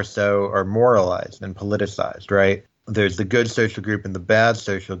now are moralized and politicized, right? There's the good social group and the bad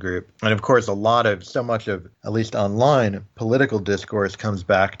social group. And of course, so much of, at least online, political discourse comes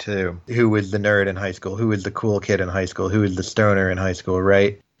back to who was the nerd in high school, who was the cool kid in high school, who was the stoner in high school,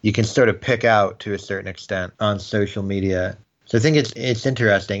 right? You can sort of pick out to a certain extent on social media. So I think it's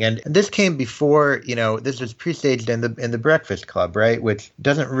interesting, and this came before, this was presaged in the Breakfast Club, right? Which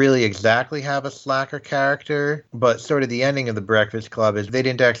doesn't really exactly have a slacker character, but sort of the ending of the Breakfast Club is they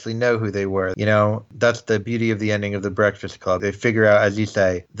didn't actually know who they were. That's the beauty of the ending of the Breakfast Club. They figure out, as you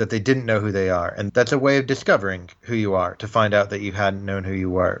say, that they didn't know who they are, and that's a way of discovering who you are, to find out that you hadn't known who you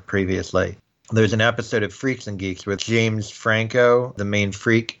were previously. There's an episode of Freaks and Geeks with James Franco, the main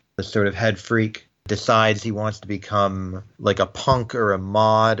freak, the sort of head freak, decides he wants to become like a punk or a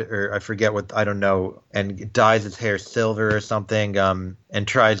mod, or I forget what, I don't know, and dyes his hair silver or something, and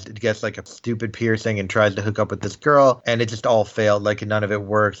gets like a stupid piercing and tries to hook up with this girl, and it just all failed, like none of it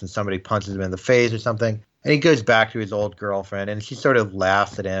works, and somebody punches him in the face or something. And he goes back to his old girlfriend, and she sort of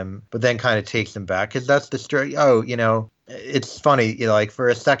laughs at him, but then kind of takes him back, because that's the story. It's funny, like for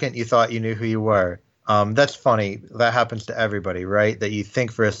a second you thought you knew who you were. That's funny. That happens to everybody, right? That you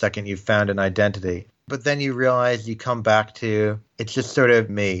think for a second you've found an identity. But then you realize you come back to, it's just sort of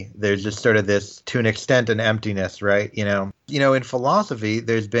me. There's just sort of this, to an extent, an emptiness, right? In philosophy,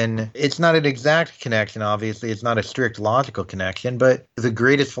 it's not an exact connection, obviously. It's not a strict logical connection. But the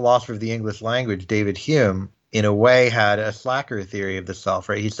greatest philosopher of the English language, David Hume, in a way had a slacker theory of the self,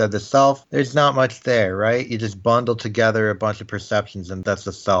 right? He said the self, there's not much there, right? You just bundle together a bunch of perceptions and that's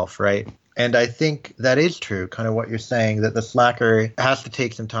the self, right? And I think that is true, kind of what you're saying, that the slacker has to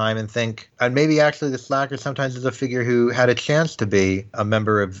take some time and think. And maybe actually the slacker sometimes is a figure who had a chance to be a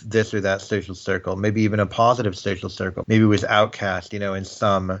member of this or that social circle, maybe even a positive social circle. Maybe was outcast, in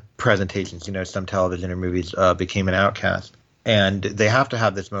some presentations, some television or movies became an outcast. And they have to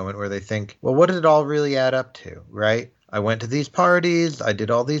have this moment where they think, well, what did it all really add up to, right? I went to these parties, I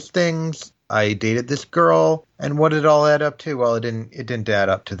did all these things, I dated this girl, and what did it all add up to? Well, it didn't add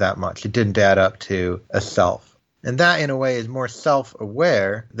up to that much. It didn't add up to a self. And that, in a way, is more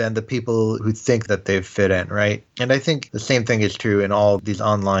self-aware than the people who think that they've fit in, right? And I think the same thing is true in all these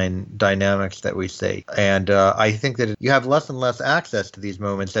online dynamics that we see. And I think that you have less and less access to these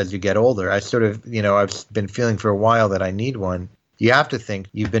moments as you get older. I sort of, I've been feeling for a while that I need one. You have to think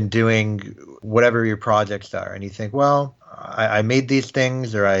you've been doing whatever your projects are, and you think, well, I made these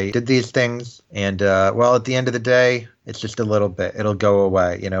things or I did these things, and at the end of the day, it's just a little bit. It'll go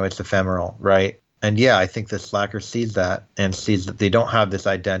away. It's ephemeral, right? And yeah, I think the slacker sees that and sees that they don't have this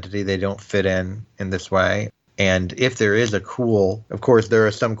identity. They don't fit in this way. And if there is of course, there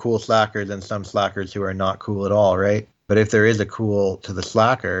are some cool slackers and some slackers who are not cool at all, right? But if there is a cool to the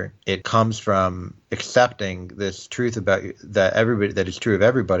slacker, it comes from accepting this truth about that is true of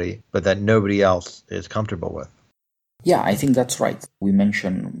everybody, but that nobody else is comfortable with. Yeah, I think that's right. We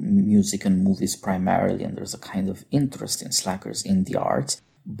mention music and movies primarily, and there's a kind of interest in slackers in the arts.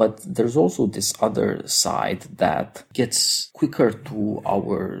 But there's also this other side that gets quicker to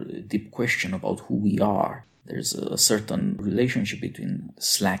our deep question about who we are. There's a certain relationship between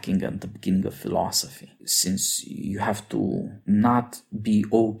slacking and the beginning of philosophy, since you have to not be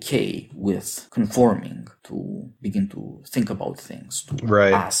okay with conforming, to begin to think about things, to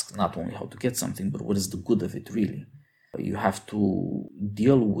ask not only how to get something, but what is the good of it really. You have to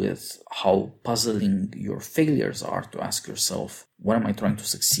deal with how puzzling your failures are to ask yourself, what am I trying to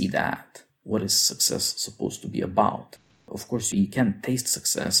succeed at? What is success supposed to be about? Of course, you can taste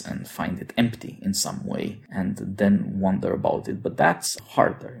success and find it empty in some way and then wonder about it, but that's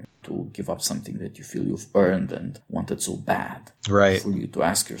harder to give up something that you feel you've earned and wanted so bad. Right. For you to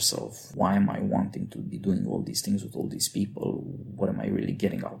ask yourself, why am I wanting to be doing all these things with all these people? What am I really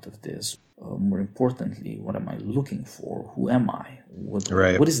getting out of this? More importantly, what am I looking for? Who am I?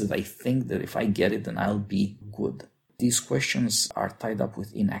 What is it I think that if I get it, then I'll be good? These questions are tied up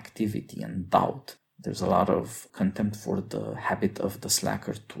with inactivity and doubt. There's a lot of contempt for the habit of the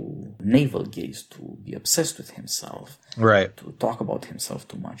slacker to navel gaze, to be obsessed with himself, right, to talk about himself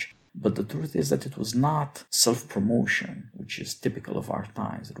too much. But the truth is that it was not self-promotion, which is typical of our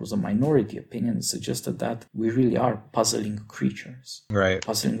times. It was a minority opinion that suggested that we really are puzzling creatures. Right.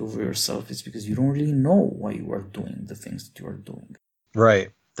 Puzzling over yourself is because you don't really know why you are doing the things that you are doing.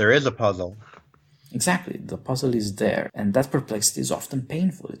 Right. There is a puzzle. Exactly. The puzzle is there. And that perplexity is often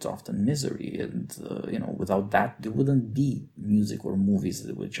painful. It's often misery. And, without that, there wouldn't be music or movies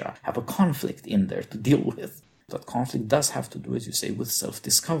which have a conflict in there to deal with. That conflict does have to do, as you say, with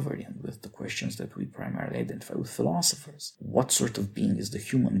self-discovery and with the questions that we primarily identify with philosophers. What sort of being is the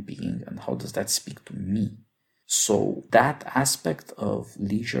human being, and how does that speak to me? So that aspect of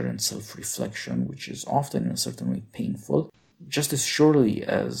leisure and self-reflection, which is often in a certain way painful, just as surely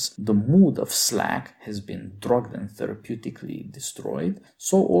as the mood of slack has been drugged and therapeutically destroyed,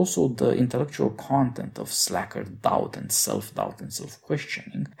 so also the intellectual content of slacker doubt and self-doubt and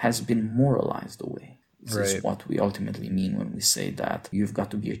self-questioning has been moralized away. This is what we ultimately mean when we say that you've got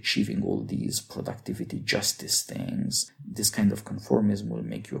to be achieving all these productivity justice things. This kind of conformism will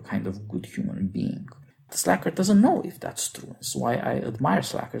make you a kind of good human being. The slacker doesn't know if that's true. That's why I admire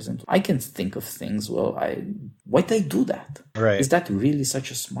slackers. And I can think of things, why they do that? Right. Is that really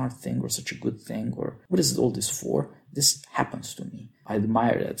such a smart thing or such a good thing? Or what is all this for? This happens to me. I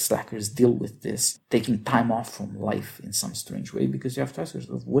admire that slackers deal with this, taking time off from life in some strange way, because you have to ask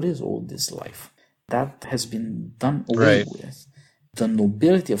yourself, what is all this life? That has been done away with. The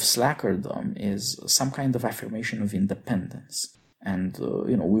nobility of slackerdom is some kind of affirmation of independence. And,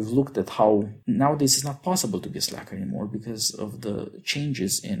 we've looked at how nowadays it's not possible to be a slacker anymore because of the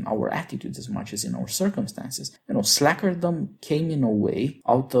changes in our attitudes as much as in our circumstances. Slackerdom came in a way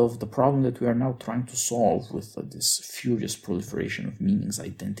out of the problem that we are now trying to solve with this furious proliferation of meanings,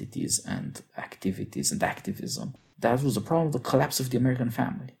 identities, and activities and activism. That was the problem of the collapse of the American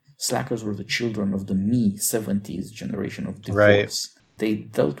family. Slackers were the children of the me-70s generation of divorce. Right. They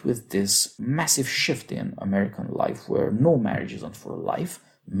dealt with this massive shift in American life where no marriage isn't for life,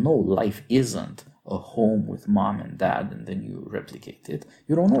 no life isn't a home with mom and dad and then you replicate it.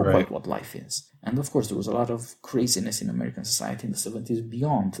 You don't know quite what life is. And of course, there was a lot of craziness in American society in the 70s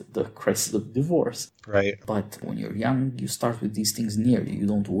beyond the crisis of divorce. Right. But when you're young, you start with these things near you. You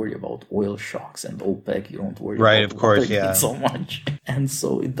don't worry about oil shocks and OPEC. You don't worry about Watergate so much. And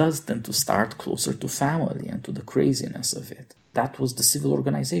so it does tend to start closer to family and to the craziness of it. That was the civil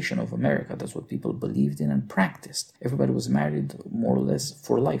organization of America. That's what people believed in and practiced. Everybody was married more or less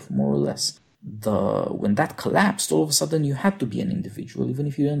for life, more or less. When that collapsed, all of a sudden you had to be an individual, even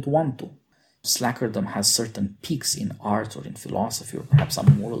if you didn't want to. Slackerdom has certain peaks in art or in philosophy or perhaps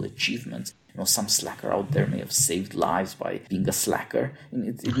some moral achievements. Some slacker out there may have saved lives by being a slacker.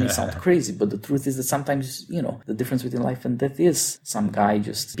 It may sound crazy, but the truth is that sometimes, the difference between life and death is some guy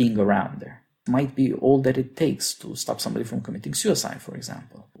just being around there. Might be all that it takes to stop somebody from committing suicide, for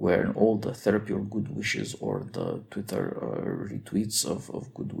example, where all the therapy or good wishes or the Twitter retweets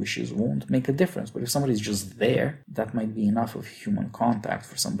of good wishes won't make a difference. But if somebody's just there, that might be enough of human contact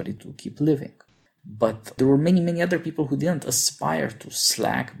for somebody to keep living. But there were many, many other people who didn't aspire to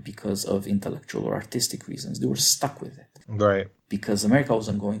slack because of intellectual or artistic reasons. They were stuck with it. Right. Because America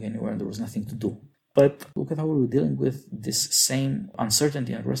wasn't going anywhere and there was nothing to do. But look at how we're dealing with this same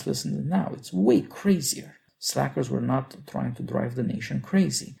uncertainty and restlessness now. It's way crazier. Slackers were not trying to drive the nation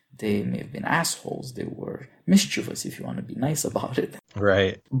crazy. They may have been assholes. They were mischievous, if you want to be nice about it.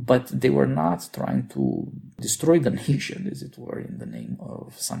 Right. But they were not trying to destroy the nation, as it were, in the name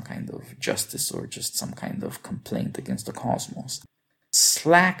of some kind of justice or just some kind of complaint against the cosmos.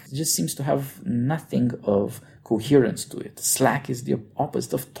 Slack just seems to have nothing of coherence to it. Slack is the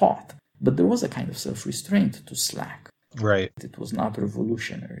opposite of thought. But there was a kind of self-restraint to slack. Right. It was not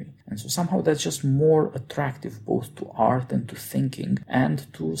revolutionary. And so somehow that's just more attractive both to art and to thinking and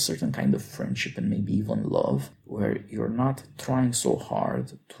to a certain kind of friendship and maybe even love, where you're not trying so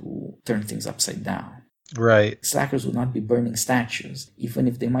hard to turn things upside down. Right. Slackers would not be burning statues, even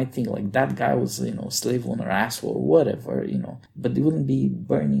if they might think like that guy was, slave owner asshole or whatever, but they wouldn't be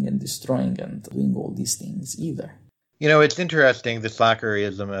burning and destroying and doing all these things either. It's interesting, the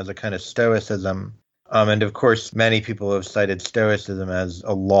slackerism as a kind of stoicism. And of course, many people have cited Stoicism as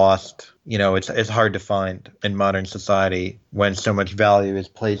a lost, it's hard to find in modern society when so much value is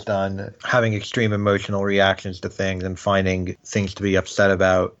placed on having extreme emotional reactions to things and finding things to be upset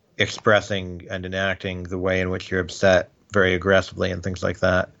about, expressing and enacting the way in which you're upset very aggressively and things like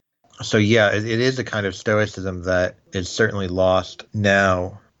that. So yeah, it is a kind of Stoicism that is certainly lost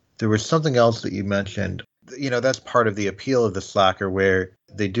now. There was something else that you mentioned. That's part of the appeal of the slacker, where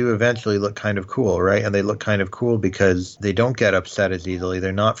they do eventually look kind of cool, right? And they look kind of cool because they don't get upset as easily.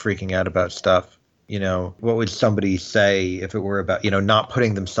 They're not freaking out about stuff. What would somebody say if it were about, not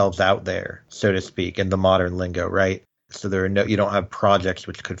putting themselves out there, so to speak, in the modern lingo, right? So you don't have projects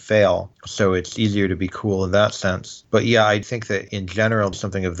which could fail. So it's easier to be cool in that sense. But yeah, I think that in general,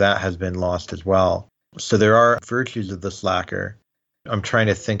 something of that has been lost as well. So there are virtues of the slacker. I'm trying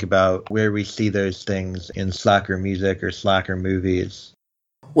to think about where we see those things in slacker music or slacker movies.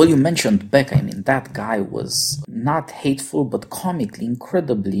 Well, you mentioned Beck. I mean, that guy was not hateful, but comically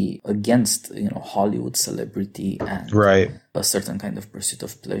incredibly against, Hollywood celebrity and right. A certain kind of pursuit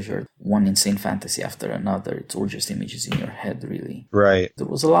of pleasure. One insane fantasy after another. It's all just images in your head, really. Right. There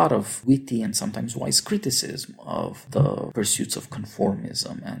was a lot of witty and sometimes wise criticism of the pursuits of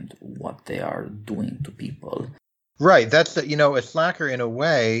conformism and what they are doing to people. Right. That's a slacker in a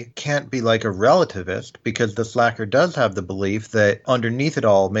way can't be like a relativist, because the slacker does have the belief that underneath it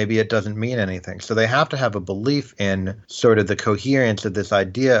all, maybe it doesn't mean anything. So they have to have a belief in sort of the coherence of this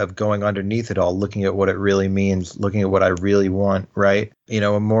idea of going underneath it all, looking at what it really means, looking at what I really want, right?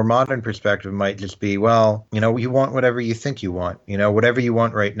 A more modern perspective might just be, well, you want whatever you think you want. Whatever you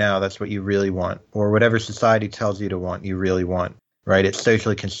want right now, that's what you really want. Or whatever society tells you to want, you really want. Right? It's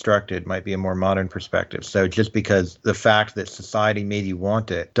socially constructed, might be a more modern perspective. So just because the fact that society made you want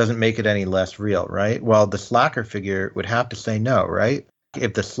it doesn't make it any less real, right? Well, the slacker figure would have to say no, right?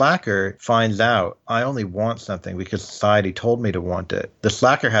 If the slacker finds out, I only want something because society told me to want it, the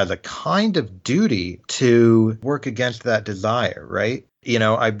slacker has a kind of duty to work against that desire, right?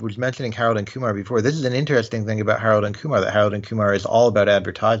 I was mentioning Harold and Kumar before. This is an interesting thing about Harold and Kumar, that Harold and Kumar is all about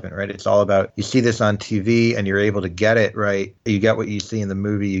advertisement, right? It's all about, you see this on TV and you're able to get it, right? You get what you see in the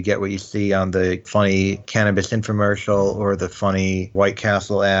movie, you get what you see on the funny cannabis infomercial or the funny White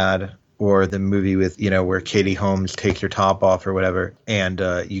Castle ad, or the movie with, where Katie Holmes takes her top off or whatever. And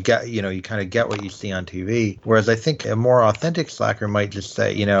you kind of get what you see on TV. Whereas I think a more authentic slacker might just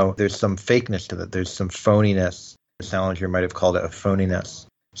say, there's some fakeness to that. There's some phoniness. Salinger might have called it a phoniness.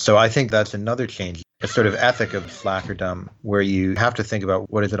 So I think that's another change, a sort of ethic of slackerdom, where you have to think about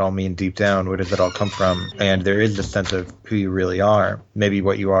what does it all mean deep down? Where does it all come from? And there is a sense of who you really are. Maybe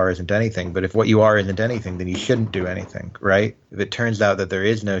what you are isn't anything, but if what you are isn't anything, then you shouldn't do anything, right? If it turns out that there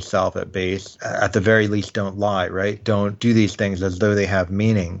is no self at base, at the very least, don't lie, right? Don't do these things as though they have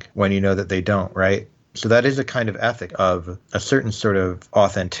meaning when you know that they don't, right? So that is a kind of ethic of a certain sort of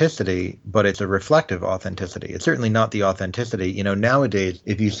authenticity, but it's a reflective authenticity. It's certainly not the authenticity. Nowadays,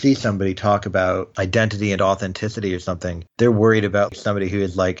 if you see somebody talk about identity and authenticity or something, they're worried about somebody who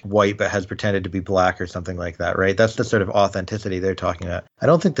is like white but has pretended to be black or something like that, right? That's the sort of authenticity they're talking about. I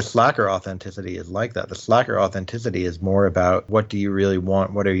don't think the slacker authenticity is like that. The slacker authenticity is more about what do you really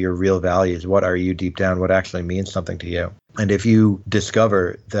want? What are your real values? What are you deep down? What actually means something to you? And if you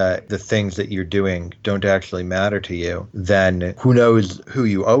discover that the things that you're doing don't actually matter to you, then who knows who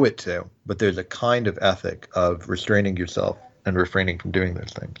you owe it to? But there's a kind of ethic of restraining yourself and refraining from doing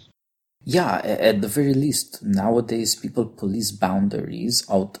those things. Yeah, at the very least, nowadays people police boundaries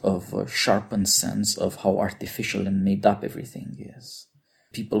out of a sharpened sense of how artificial and made up everything is.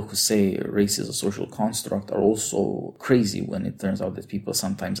 People who say race is a social construct are also crazy when it turns out that people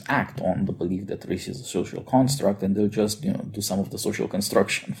sometimes act on the belief that race is a social construct, and they'll just, do some of the social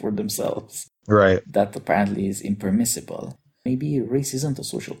construction for themselves. Right. That apparently is impermissible. Maybe race isn't a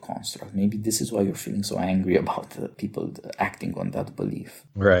social construct. Maybe this is why you're feeling so angry about people acting on that belief.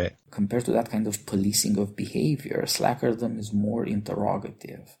 Right. Compared to that kind of policing of behavior, slackerdom is more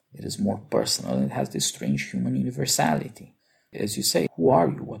interrogative. It is more personal. It has this strange human universality. As you say, who are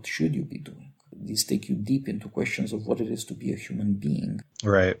you? What should you be doing? These take you deep into questions of what it is to be a human being.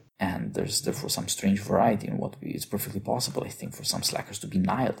 Right. And there's therefore some strange variety in it's perfectly possible, I think, for some slackers to be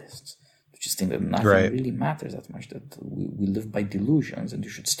nihilists, to just think that nothing really matters that much, that we live by delusions and you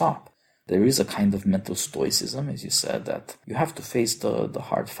should stop. There is a kind of mental stoicism, as you said, that you have to face the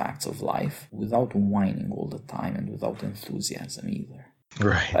hard facts of life without whining all the time and without enthusiasm either.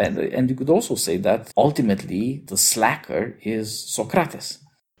 Right. And you could also say that ultimately the slacker is Socrates.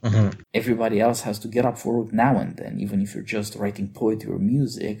 Everybody else has to get up for work now and then. Even if you're just writing poetry or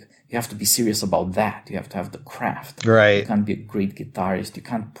music, you have to be serious about that. You have to have the craft. Right. You can't be a great guitarist. You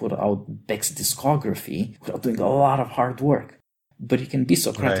can't put out Beck's discography without doing a lot of hard work. But you can be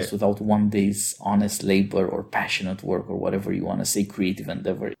Socrates without one day's honest labor or passionate work or whatever you want to say, creative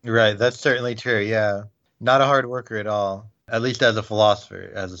endeavor. Right. That's certainly true. Yeah. Not a hard worker at all. At least as a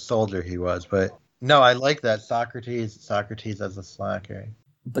philosopher, as a soldier he was. But no, I like that. Socrates as a slacker.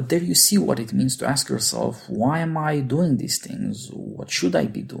 But there you see what it means to ask yourself, why am I doing these things? What should I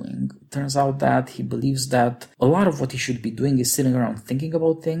be doing? Turns out that he believes that a lot of what he should be doing is sitting around thinking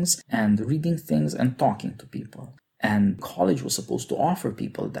about things and reading things and talking to people. And college was supposed to offer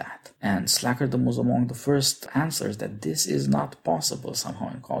people that. And Slackerdom was among the first answers that this is not possible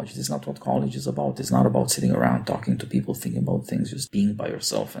somehow in college. This is not what college is about. It's not about sitting around talking to people, thinking about things, just being by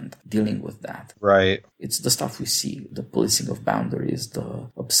yourself and dealing with that. Right. It's the stuff we see, the policing of boundaries, the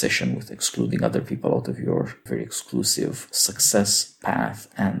obsession with excluding other people out of your very exclusive success path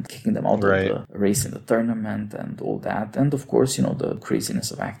and kicking them out of the race in the tournament and all that. And of course, the craziness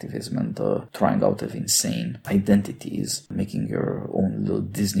of activism and the trying out of insane identities, making your own little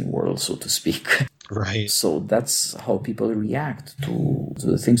Disney world, so to speak. Right. So that's how people react to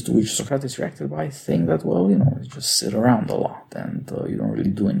the things to which Socrates reacted by saying that, you just sit around a lot and you don't really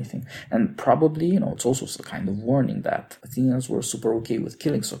do anything. And probably, it's also a kind of warning that Athenians were super okay with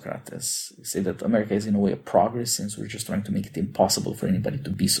killing Socrates. They say that America is in a way a progress since we're just trying to make it impossible for anybody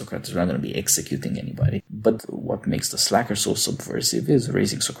to be Socrates. We're not going to be executing anybody. But what makes the slacker so subversive is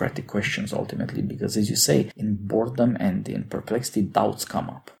raising Socratic questions ultimately, because as you say, in boredom and in perplexity, doubts come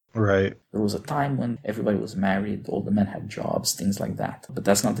up. Right. There was a time when everybody was married, all the men had jobs, things like that. But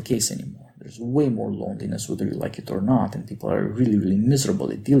that's not the case anymore. There's way more loneliness, whether you like it or not, and people are really, really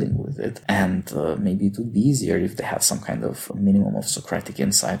miserable at dealing with it. And maybe it would be easier if they had some kind of minimum of Socratic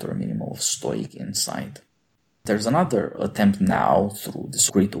insight or a minimum of Stoic insight. There's another attempt now through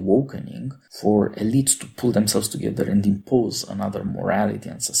this great awakening for elites to pull themselves together and impose another morality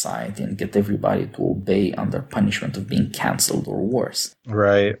in society and get everybody to obey under punishment of being cancelled or worse.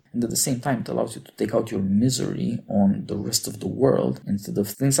 Right. And at the same time, it allows you to take out your misery on the rest of the world instead of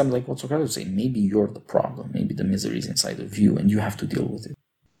saying something like what Socrates would say, maybe you're the problem, maybe the misery is inside of you and you have to deal with it.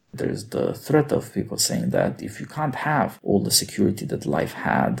 There's the threat of people saying that if you can't have all the security that life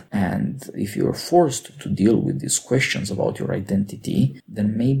had, and if you're forced to deal with these questions about your identity,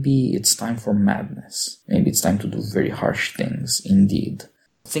 then maybe it's time for madness. Maybe it's time to do very harsh things indeed.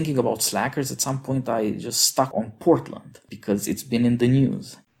 Thinking about slackers, at some point I just stuck on Portland because it's been in the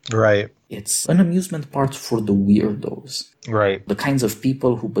news. Right. It's an amusement park for the weirdos. Right. The kinds of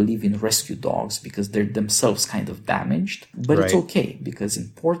people who believe in rescue dogs because they're themselves kind of damaged. But it's okay because in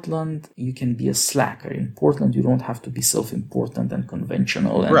Portland, you can be a slacker. In Portland, you don't have to be self-important and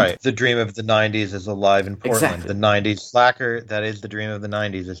conventional. And right. The dream of the 90s is alive in Portland. Exactly. The 90s slacker, that is the dream of the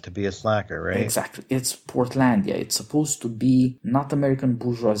 90s, is to be a slacker, right? Exactly. It's Portlandia. It's supposed to be not American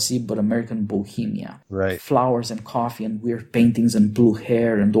bourgeoisie, but American bohemia. Right. Flowers and coffee and weird paintings and blue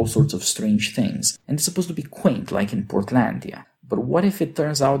hair and all sorts of strange things. And it's supposed to be quaint, like in Portlandia. But what if it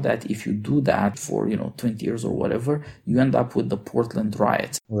turns out that if you do that for, 20 years or whatever, you end up with the Portland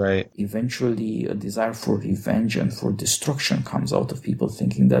riots? Right. Eventually, a desire for revenge and for destruction comes out of people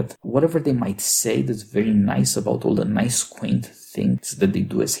thinking that whatever they might say that's very nice about all the nice, quaint things that they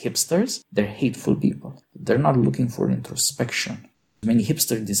do as hipsters, they're hateful people. They're not looking for introspection. Many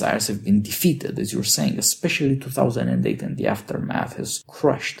hipster desires have been defeated, as you're saying, especially 2008 and the aftermath has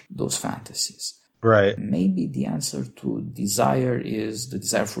crushed those fantasies. Right. Maybe the answer to desire is the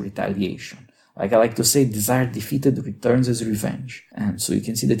desire for retaliation. Like I like to say, desire defeated returns as revenge. And so you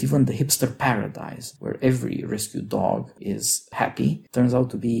can see that even the hipster paradise, where every rescue dog is happy, turns out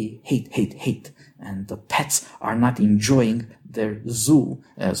to be hate, hate, hate. And the pets are not enjoying their zoo,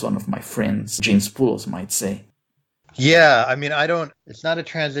 as one of my friends, James Poulos, might say. Yeah, I mean, it's not a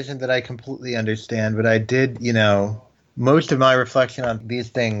transition that I completely understand, but I did, most of my reflection on these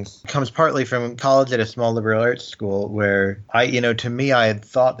things comes partly from college at a small liberal arts school where to me, I had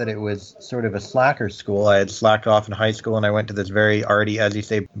thought that it was sort of a slacker school. I had slacked off in high school and I went to this very arty, as you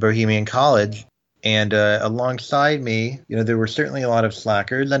say, bohemian college. And alongside me, there were certainly a lot of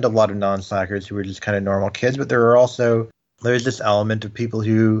slackers and a lot of non-slackers who were just kind of normal kids, but there's this element of people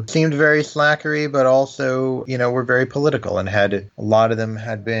who seemed very slackery, but also, were very political and a lot of them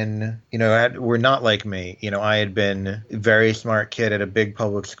had been, were not like me. I had been a very smart kid at a big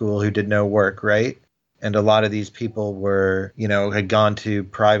public school who did no work, right? And a lot of these people were, had gone to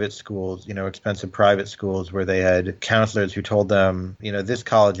private schools, expensive private schools where they had counselors who told them, this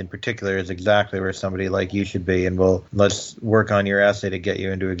college in particular is exactly where somebody like you should be. And let's work on your essay to get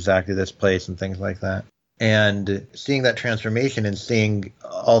you into exactly this place and things like that. And seeing that transformation and seeing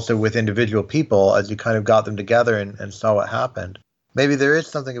also with individual people as you kind of got them together and saw what happened. Maybe there is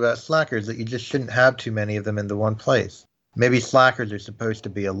something about slackers that you just shouldn't have too many of them in the one place. Maybe slackers are supposed to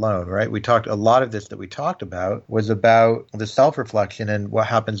be alone, right? A lot of this that we talked about was about the self-reflection and what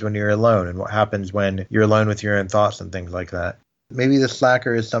happens when you're alone and what happens when you're alone with your own thoughts and things like that. Maybe the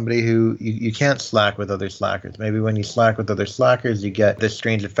slacker is somebody who you can't slack with other slackers. Maybe when you slack with other slackers, you get this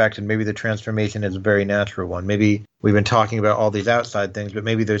strange effect, and maybe the transformation is a very natural one. Maybe we've been talking about all these outside things, but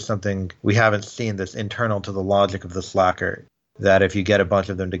maybe there's something we haven't seen that's internal to the logic of the slacker, that if you get a bunch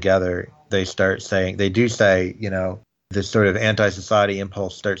of them together, they do say, this sort of anti-society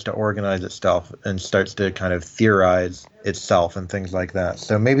impulse starts to organize itself and starts to kind of theorize itself and things like that.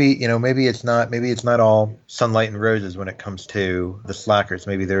 So maybe it's not all sunlight and roses when it comes to the slackers.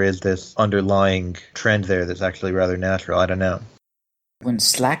 Maybe there is this underlying trend there that's actually rather natural. I don't know. When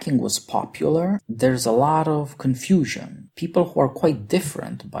slacking was popular, there's a lot of confusion. People who are quite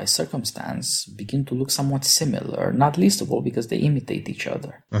different by circumstance begin to look somewhat similar, not least of all because they imitate each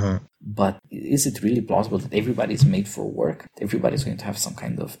other. Mm-hmm. But is it really plausible that everybody's made for work? Everybody's going to have some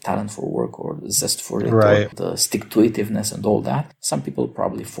kind of talent for work or zest for it, right, or the stick-to-itiveness and all that? Some people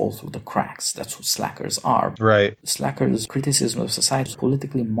probably fall through the cracks. That's who slackers are. Right. Slackers' criticism of society is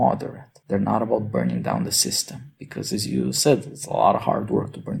politically moderate. They're not about burning down the system because, as you said, it's a lot of hard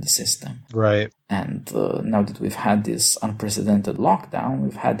work to burn the system. Right. And now that we've had this unprecedented lockdown,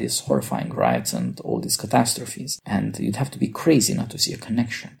 we've had these horrifying riots and all these catastrophes, and you'd have to be crazy not to see a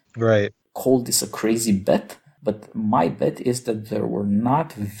connection. Right. Call this a crazy bet, but my bet is that there were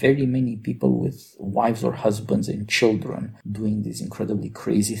not very many people with wives or husbands and children doing these incredibly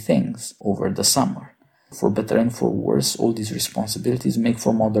crazy things over the summer. For better and for worse, all these responsibilities make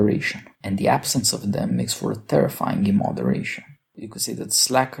for moderation, and the absence of them makes for a terrifying immoderation. You could say that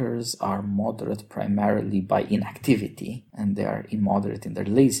slackers are moderate primarily by inactivity, and they are immoderate in their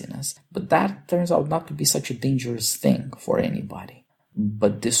laziness, but that turns out not to be such a dangerous thing for anybody.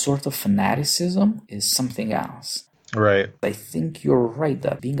 But this sort of fanaticism is something else. Right. I think you're right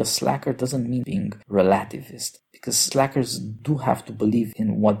that being a slacker doesn't mean being relativist, because slackers do have to believe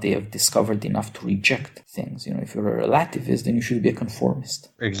in what they have discovered enough to reject things. If you're a relativist, then you should be a conformist.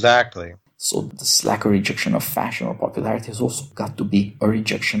 Exactly. So the slacker rejection of fashion or popularity has also got to be a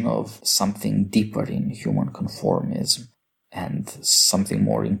rejection of something deeper in human conformism and something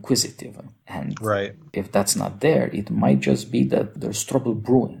more inquisitive. And right. If that's not there, it might just be that there's trouble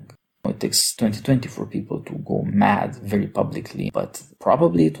brewing. It takes 2020 for people to go mad very publicly, but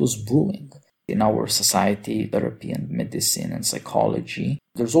probably it was brewing. In our society, therapy and medicine and psychology,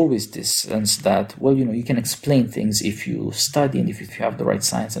 there's always this sense that, you can explain things if you study and if you have the right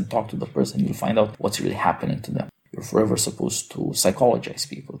science and talk to the person, you'll find out what's really happening to them. You're forever supposed to psychologize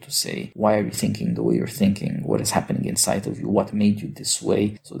people, to say, why are you thinking the way you're thinking? What is happening inside of you? What made you this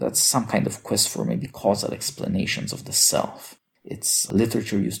way? So that's some kind of quest for maybe causal explanations of the self.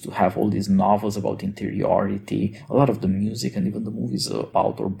 Literature used to have all these novels about interiority. A lot of the music and even the movies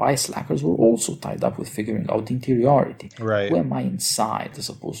about or by slackers were also tied up with figuring out interiority. Right. Who am I inside as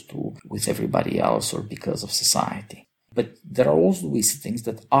opposed to with everybody else or because of society? But there are also these things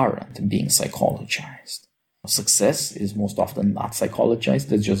that aren't being psychologized. Success is most often not psychologized.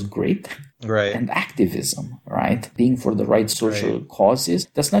 That's just great. Right. And activism, right? Being for the right social causes,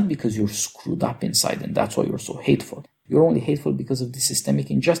 that's not because you're screwed up inside and that's why you're so hateful. You're only hateful because of the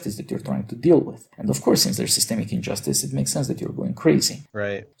systemic injustice that you're trying to deal with. And of course, since there's systemic injustice, it makes sense that you're going crazy.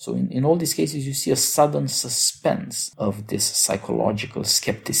 Right. So in all these cases, you see a sudden suspense of this psychological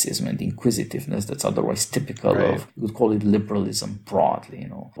skepticism and inquisitiveness that's otherwise typical of, you would call it liberalism broadly,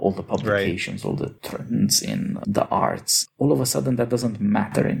 all the publications, all the trends in the arts. All of a sudden, that doesn't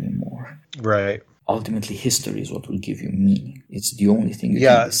matter anymore. Right. Ultimately, history is what will give you mening. It's the only thing you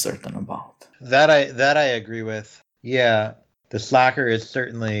can be certain about. That I agree with. Yeah, the slacker is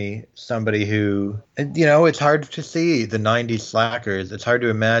certainly somebody who, it's hard to see the 90s slackers. It's hard to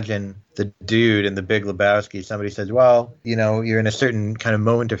imagine the dude in The Big Lebowski. Somebody says, well, you're in a certain kind of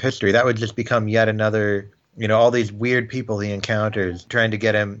moment of history. That would just become yet another, all these weird people he encounters trying to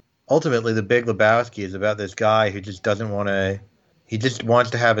get him. Ultimately, The Big Lebowski is about this guy who just he just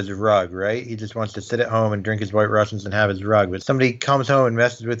wants to have his rug, right? He just wants to sit at home and drink his White Russians and have his rug. But somebody comes home and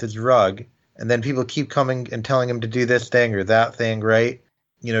messes with his rug. And then people keep coming and telling him to do this thing or that thing, right?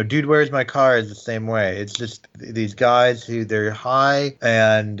 Dude, Where's My Car is the same way. It's just these guys who they're high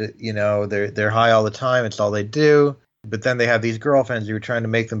and, they're high all the time. It's all they do. But then they have these girlfriends who are trying to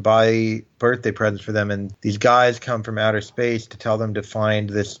make them buy birthday presents for them. And these guys come from outer space to tell them to find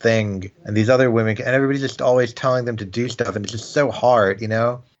this thing. And these other women, and everybody's just always telling them to do stuff. And it's just so hard,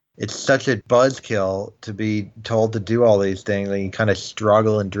 It's such a buzzkill to be told to do all these things. And you kind of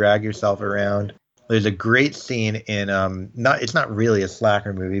struggle and drag yourself around. There's a great scene in it's not really a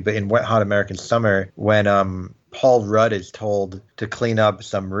slacker movie, but in Wet Hot American Summer when Paul Rudd is told to clean up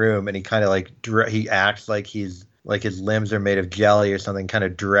some room, and he kind of he acts like he's like his limbs are made of jelly or something, kind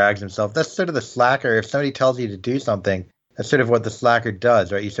of drags himself. That's sort of the slacker. If somebody tells you to do something, that's sort of what the slacker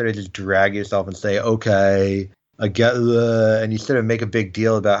does, right? You sort of just drag yourself and say, okay, I get, and you sort of make a big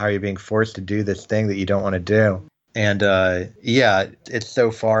deal about how you're being forced to do this thing that you don't want to do. And it's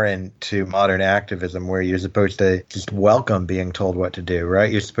so far into modern activism where you're supposed to just welcome being told what to do, right?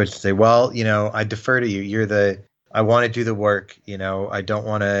 You're supposed to say, well, I defer to you. I want to do the work. I don't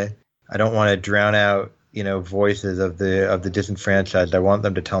want to drown out, voices of the disenfranchised. I want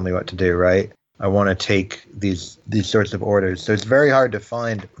them to tell me what to do, right? I want to take these sorts of orders. So it's very hard to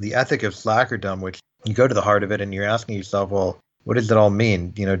find the ethic of slackerdom, which you go to the heart of it and you're asking yourself, well, what does it all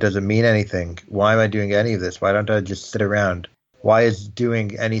mean? Does it mean anything? Why am I doing any of this? Why don't I just sit around? Why is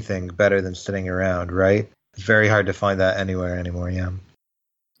doing anything better than sitting around, right? It's very hard to find that anywhere anymore, yeah.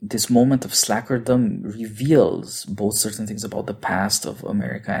 This moment of slackerdom reveals both certain things about the past of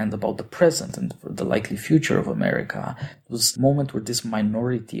America and about the present and the likely future of America. It was a moment where this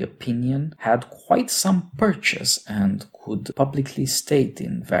minority opinion had quite some purchase and could publicly state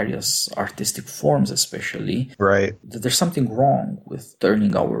in various artistic forms especially, right, that there's something wrong with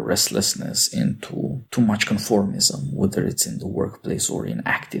turning our restlessness into too much conformism, whether it's in the workplace or in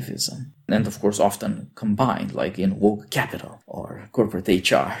activism. And of course often combined, like in woke capital or corporate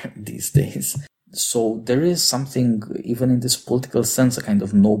HR these days. So there is something, even in this political sense, a kind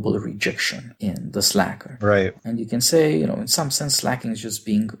of noble rejection in the slacker. Right. And you can say, in some sense, slacking is just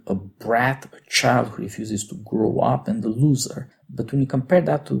being a brat, a child who refuses to grow up, and a loser. But when you compare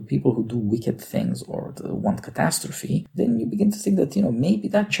that to people who do wicked things or want catastrophe, then you begin to think that, maybe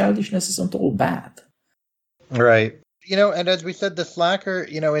that childishness isn't all bad. Right. And as we said, the slacker,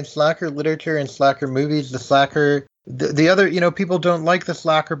 in slacker literature and slacker movies, the slacker, the other, people don't like the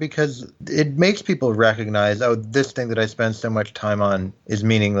slacker because it makes people recognize, oh, this thing that I spend so much time on is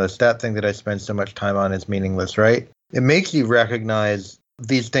meaningless. That thing that I spend so much time on is meaningless, right? It makes you recognize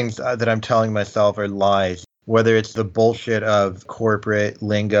these things that I'm telling myself are lies, whether it's the bullshit of corporate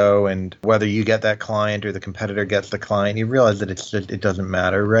lingo and whether you get that client or the competitor gets the client, you realize that it doesn't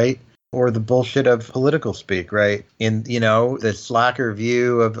matter, right? Or the bullshit of political speak, right? In, the slacker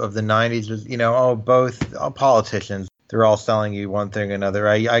view of the 90s was, both politicians, they're all selling you one thing or another.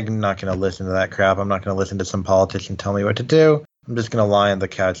 I'm not going to listen to that crap. I'm not going to listen to some politician tell me what to do. I'm just going to lie on the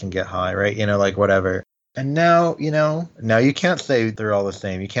couch and get high, right? Whatever. And now, now you can't say they're all the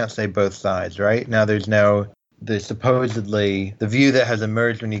same. You can't say both sides, right? Now there's supposedly the view that has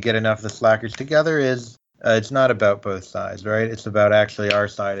emerged when you get enough of the slackers together is, it's not about both sides, right? It's about actually our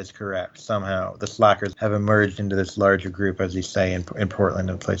side is correct. Somehow the slackers have emerged into this larger group, as you say, in Portland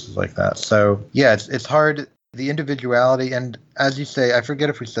and places like that. So, yeah, it's hard, the individuality. And as you say, I forget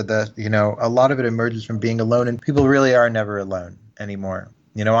if we said that, a lot of it emerges from being alone. And people really are never alone anymore.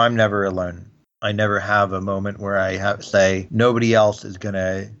 I'm never alone. I never have a moment where I say nobody else is going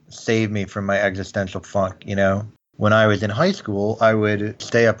to save me from my existential funk, When I was in high school, I would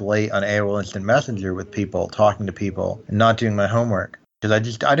stay up late on AOL Instant Messenger with people, talking to people, and not doing my homework. Because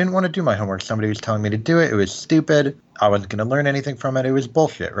I didn't want to do my homework. Somebody was telling me to do it. It was stupid. I wasn't going to learn anything from it. It was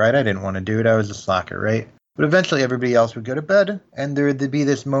bullshit, right? I didn't want to do it. I was a slacker, right? But eventually everybody else would go to bed, and there would be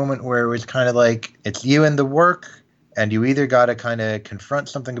this moment where it was kind of like, it's you and the work, and you either got to kind of confront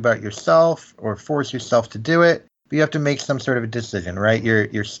something about yourself or force yourself to do it. But you have to make some sort of a decision, right?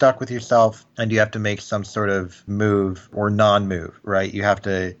 You're stuck with yourself, and you have to make some sort of move or non-move, right? You have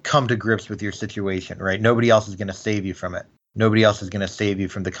to come to grips with your situation, right? Nobody else is going to save you from it. Nobody else is going to save you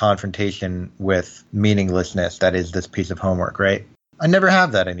from the confrontation with meaninglessness that is this piece of homework, right? I never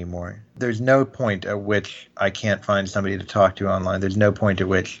have that anymore. There's no point at which I can't find somebody to talk to online. There's no point at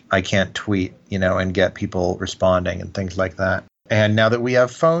which I can't tweet, and get people responding and things like that. And now that we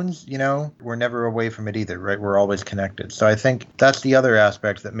have phones, we're never away from it either, right? We're always connected. So I think that's the other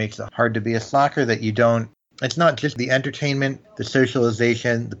aspect that makes it hard to be a slacker, that it's not just the entertainment, the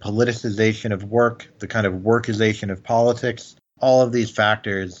socialization, the politicization of work, the kind of workization of politics. All of these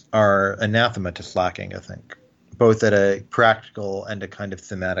factors are anathema to slacking, I think, both at a practical and a kind of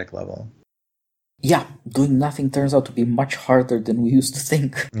thematic level. Yeah, doing nothing turns out to be much harder than we used to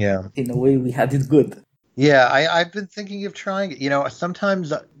think. Yeah. In a way, we had it good. Yeah, I've been thinking of trying it.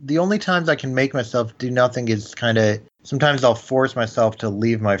 Sometimes the only times I can make myself do nothing is sometimes I'll force myself to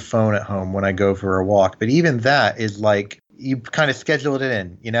leave my phone at home when I go for a walk. But even that is like, you kind of schedule it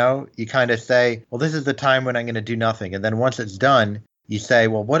in, You kind of say, well, this is the time when I'm going to do nothing. And then once it's done, you say,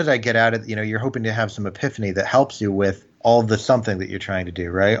 well, what did I get out of, you're hoping to have some epiphany that helps you with all the something that you're trying to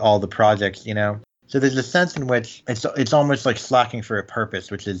do, right? All the projects, So there's a sense in which it's almost like slacking for a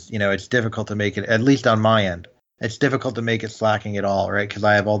purpose, which is, it's difficult to make it, at least on my end. It's difficult to make it slacking at all, right? Because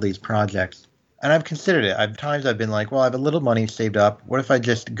I have all these projects. And I've considered it. I've been like, well, I have a little money saved up. What if I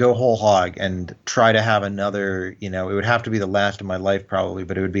just go whole hog and try to have another, it would have to be the last of my life probably,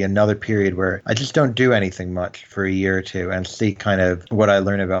 but it would be another period where I just don't do anything much for a year or two and see kind of what I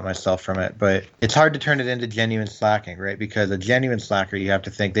learn about myself from it. But it's hard to turn it into genuine slacking, right? Because a genuine slacker, you have to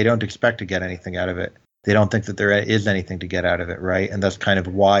think they don't expect to get anything out of it. They don't think that there is anything to get out of it, right? And that's kind of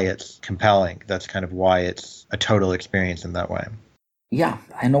why it's compelling. That's kind of why it's a total experience in that way. Yeah,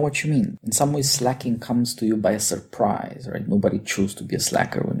 I know what you mean. In some ways, slacking comes to you by a surprise, right? Nobody chose to be a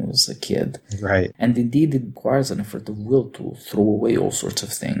slacker when he was a kid. Right. And indeed, it requires an effort of will to throw away all sorts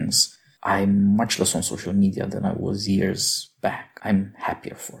of things. I'm much less on social media than I was years back. I'm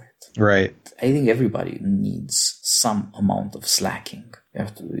happier for it. Right. I think everybody needs some amount of slacking.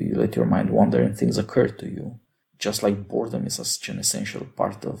 You let your mind wander and things occur to you. Just like boredom is such an essential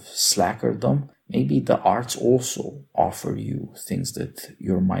part of slackerdom, maybe the arts also offer you things that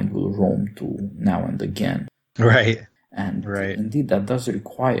your mind will roam to now and again. Right. And indeed, that does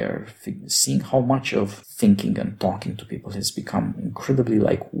require seeing how much of thinking and talking to people has become incredibly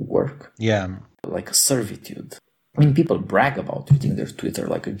like work. Yeah. Like a servitude. I mean, people brag about treating their Twitter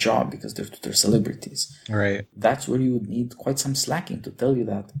like a job because they're Twitter celebrities. Right. That's where you would need quite some slacking to tell you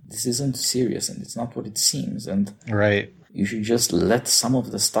that this isn't serious and it's not what it seems. And right. You should just let some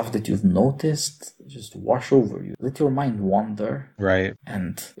of the stuff that you've noticed just wash over you. Let your mind wander. Right.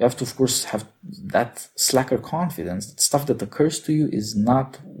 And you have to, of course, have that slacker confidence that stuff that occurs to you is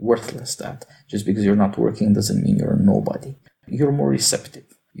not worthless. That just because you're not working doesn't mean you're a nobody. You're more receptive.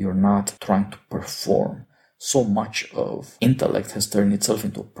 You're not trying to perform. So much of intellect has turned itself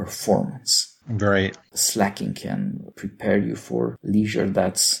into a performance. Right. Slacking can prepare you for leisure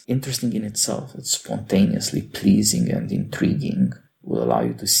that's interesting in itself. It's spontaneously pleasing and intriguing. Will allow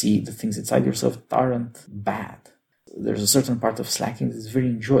you to see the things inside yourself that aren't bad. There's a certain part of slacking that is very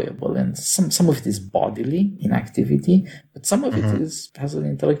enjoyable, and some of it is bodily inactivity, but some of it has an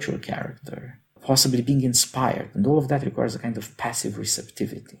intellectual character, possibly being inspired, and all of that requires a kind of passive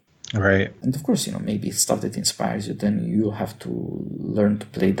receptivity. Right. And of course, maybe stuff that inspires you, then you'll have to learn to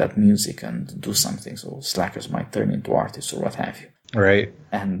play that music and do something. So slackers might turn into artists or what have you. Right.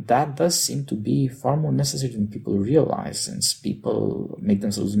 And that does seem to be far more necessary than people realize, since people make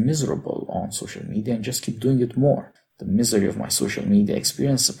themselves miserable on social media and just keep doing it more. The misery of my social media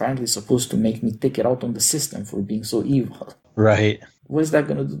experience apparently is supposed to make me take it out on the system for being so evil. Right. What is that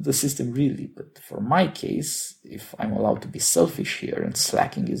going to do to the system really? But for my case, if I'm allowed to be selfish here, and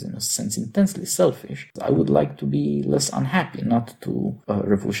slacking is in a sense intensely selfish, I would like to be less unhappy, not to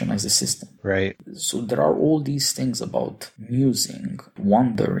revolutionize the system. Right. So there are all these things about musing,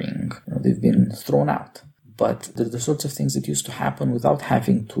 wandering, they've been thrown out. But they're the sorts of things that used to happen without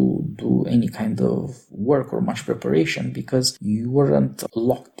having to do any kind of work or much preparation, because you weren't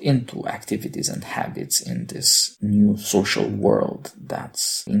locked into activities and habits in this new social world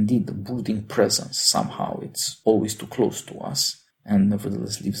that's indeed the brooding presence. Somehow it's always too close to us and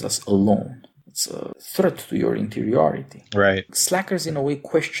nevertheless leaves us alone. It's a threat to your interiority. Right. Slackers, in a way,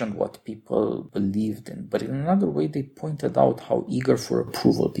 questioned what people believed in, but in another way, they pointed out how eager for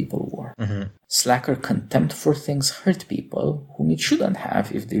approval people were. Mm-hmm. Slacker contempt for things hurt people whom it shouldn't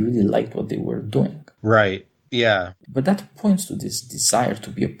have if they really liked what they were doing. Right. Yeah. But that points to this desire to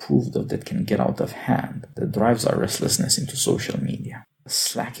be approved of that can get out of hand, that drives our restlessness into social media.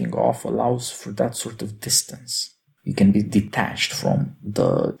 Slacking off allows for that sort of distance. You can be detached from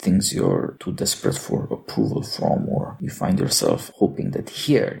the things you're too desperate for approval from, or you find yourself hoping that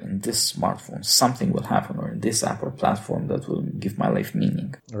here in this smartphone something will happen, or in this app or platform that will give my life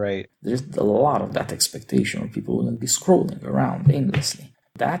meaning. Right. There's a lot of that expectation where people will be scrolling around aimlessly.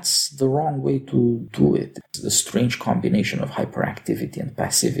 That's the wrong way to do it. It's the strange combination of hyperactivity and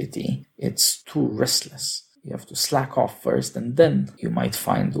passivity. It's too restless. You have to slack off first, and then you might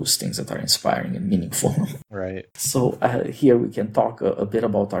find those things that are inspiring and meaningful. Right. So here we can talk a bit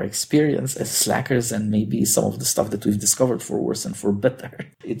about our experience as slackers and maybe some of the stuff that we've discovered for worse and for better.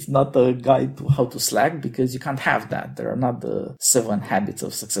 It's not a guide to how to slack, because you can't have that. There are not the 7 habits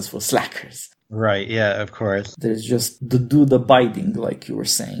of successful slackers. Right. Yeah, of course. There's just the dude abiding, like you were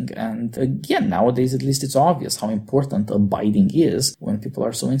saying. And again, nowadays at least it's obvious how important abiding is when people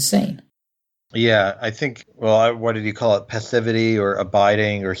are so insane. Yeah, I think, well, what did you call it? Passivity or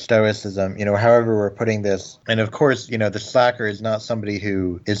abiding or stoicism, however we're putting this. And of course, the slacker is not somebody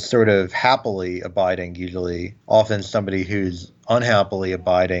who is sort of happily abiding usually, often somebody who's unhappily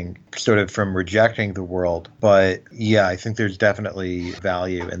abiding, sort of from rejecting the world. But yeah, I think there's definitely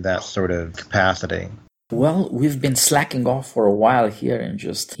value in that sort of capacity. Well, we've been slacking off for a while here and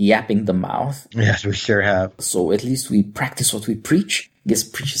just yapping the mouth. Yes, we sure have. So at least we practice what we preach. I guess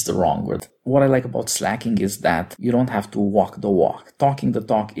preach is the wrong word. What I like about slacking is that you don't have to walk the walk. Talking the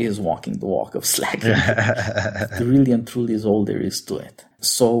talk is walking the walk of slacking. Really and truly is all there is to it.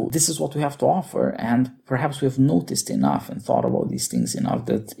 So this is what we have to offer, and perhaps we have noticed enough and thought about these things enough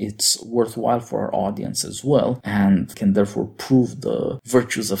that it's worthwhile for our audience as well, and can therefore prove the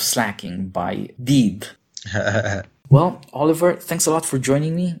virtues of slacking by deed. Well, Oliver, thanks a lot for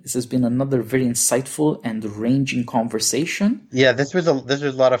joining me. This has been another very insightful and ranging conversation. Yeah, this was a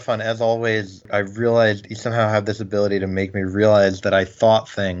lot of fun. As always, I realized you somehow have this ability to make me realize that I thought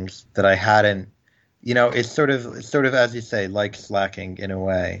things that I hadn't. It's sort of as you say, like slacking in a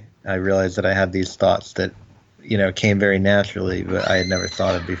way. I realized that I had these thoughts that came very naturally, but I had never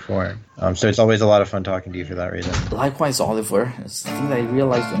thought of before. So it's always a lot of fun talking to you for that reason. Likewise, Oliver. It's the thing that I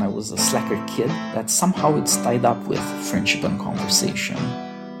realized when I was a slacker kid, that somehow it's tied up with friendship and conversation.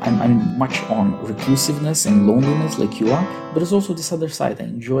 I'm much on reclusiveness and loneliness like you are, but there's also this other side. I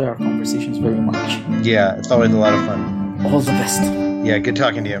enjoy our conversations very much. Yeah, it's always a lot of fun. All the best. Yeah, good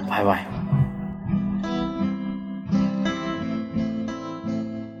talking to you. Bye-bye.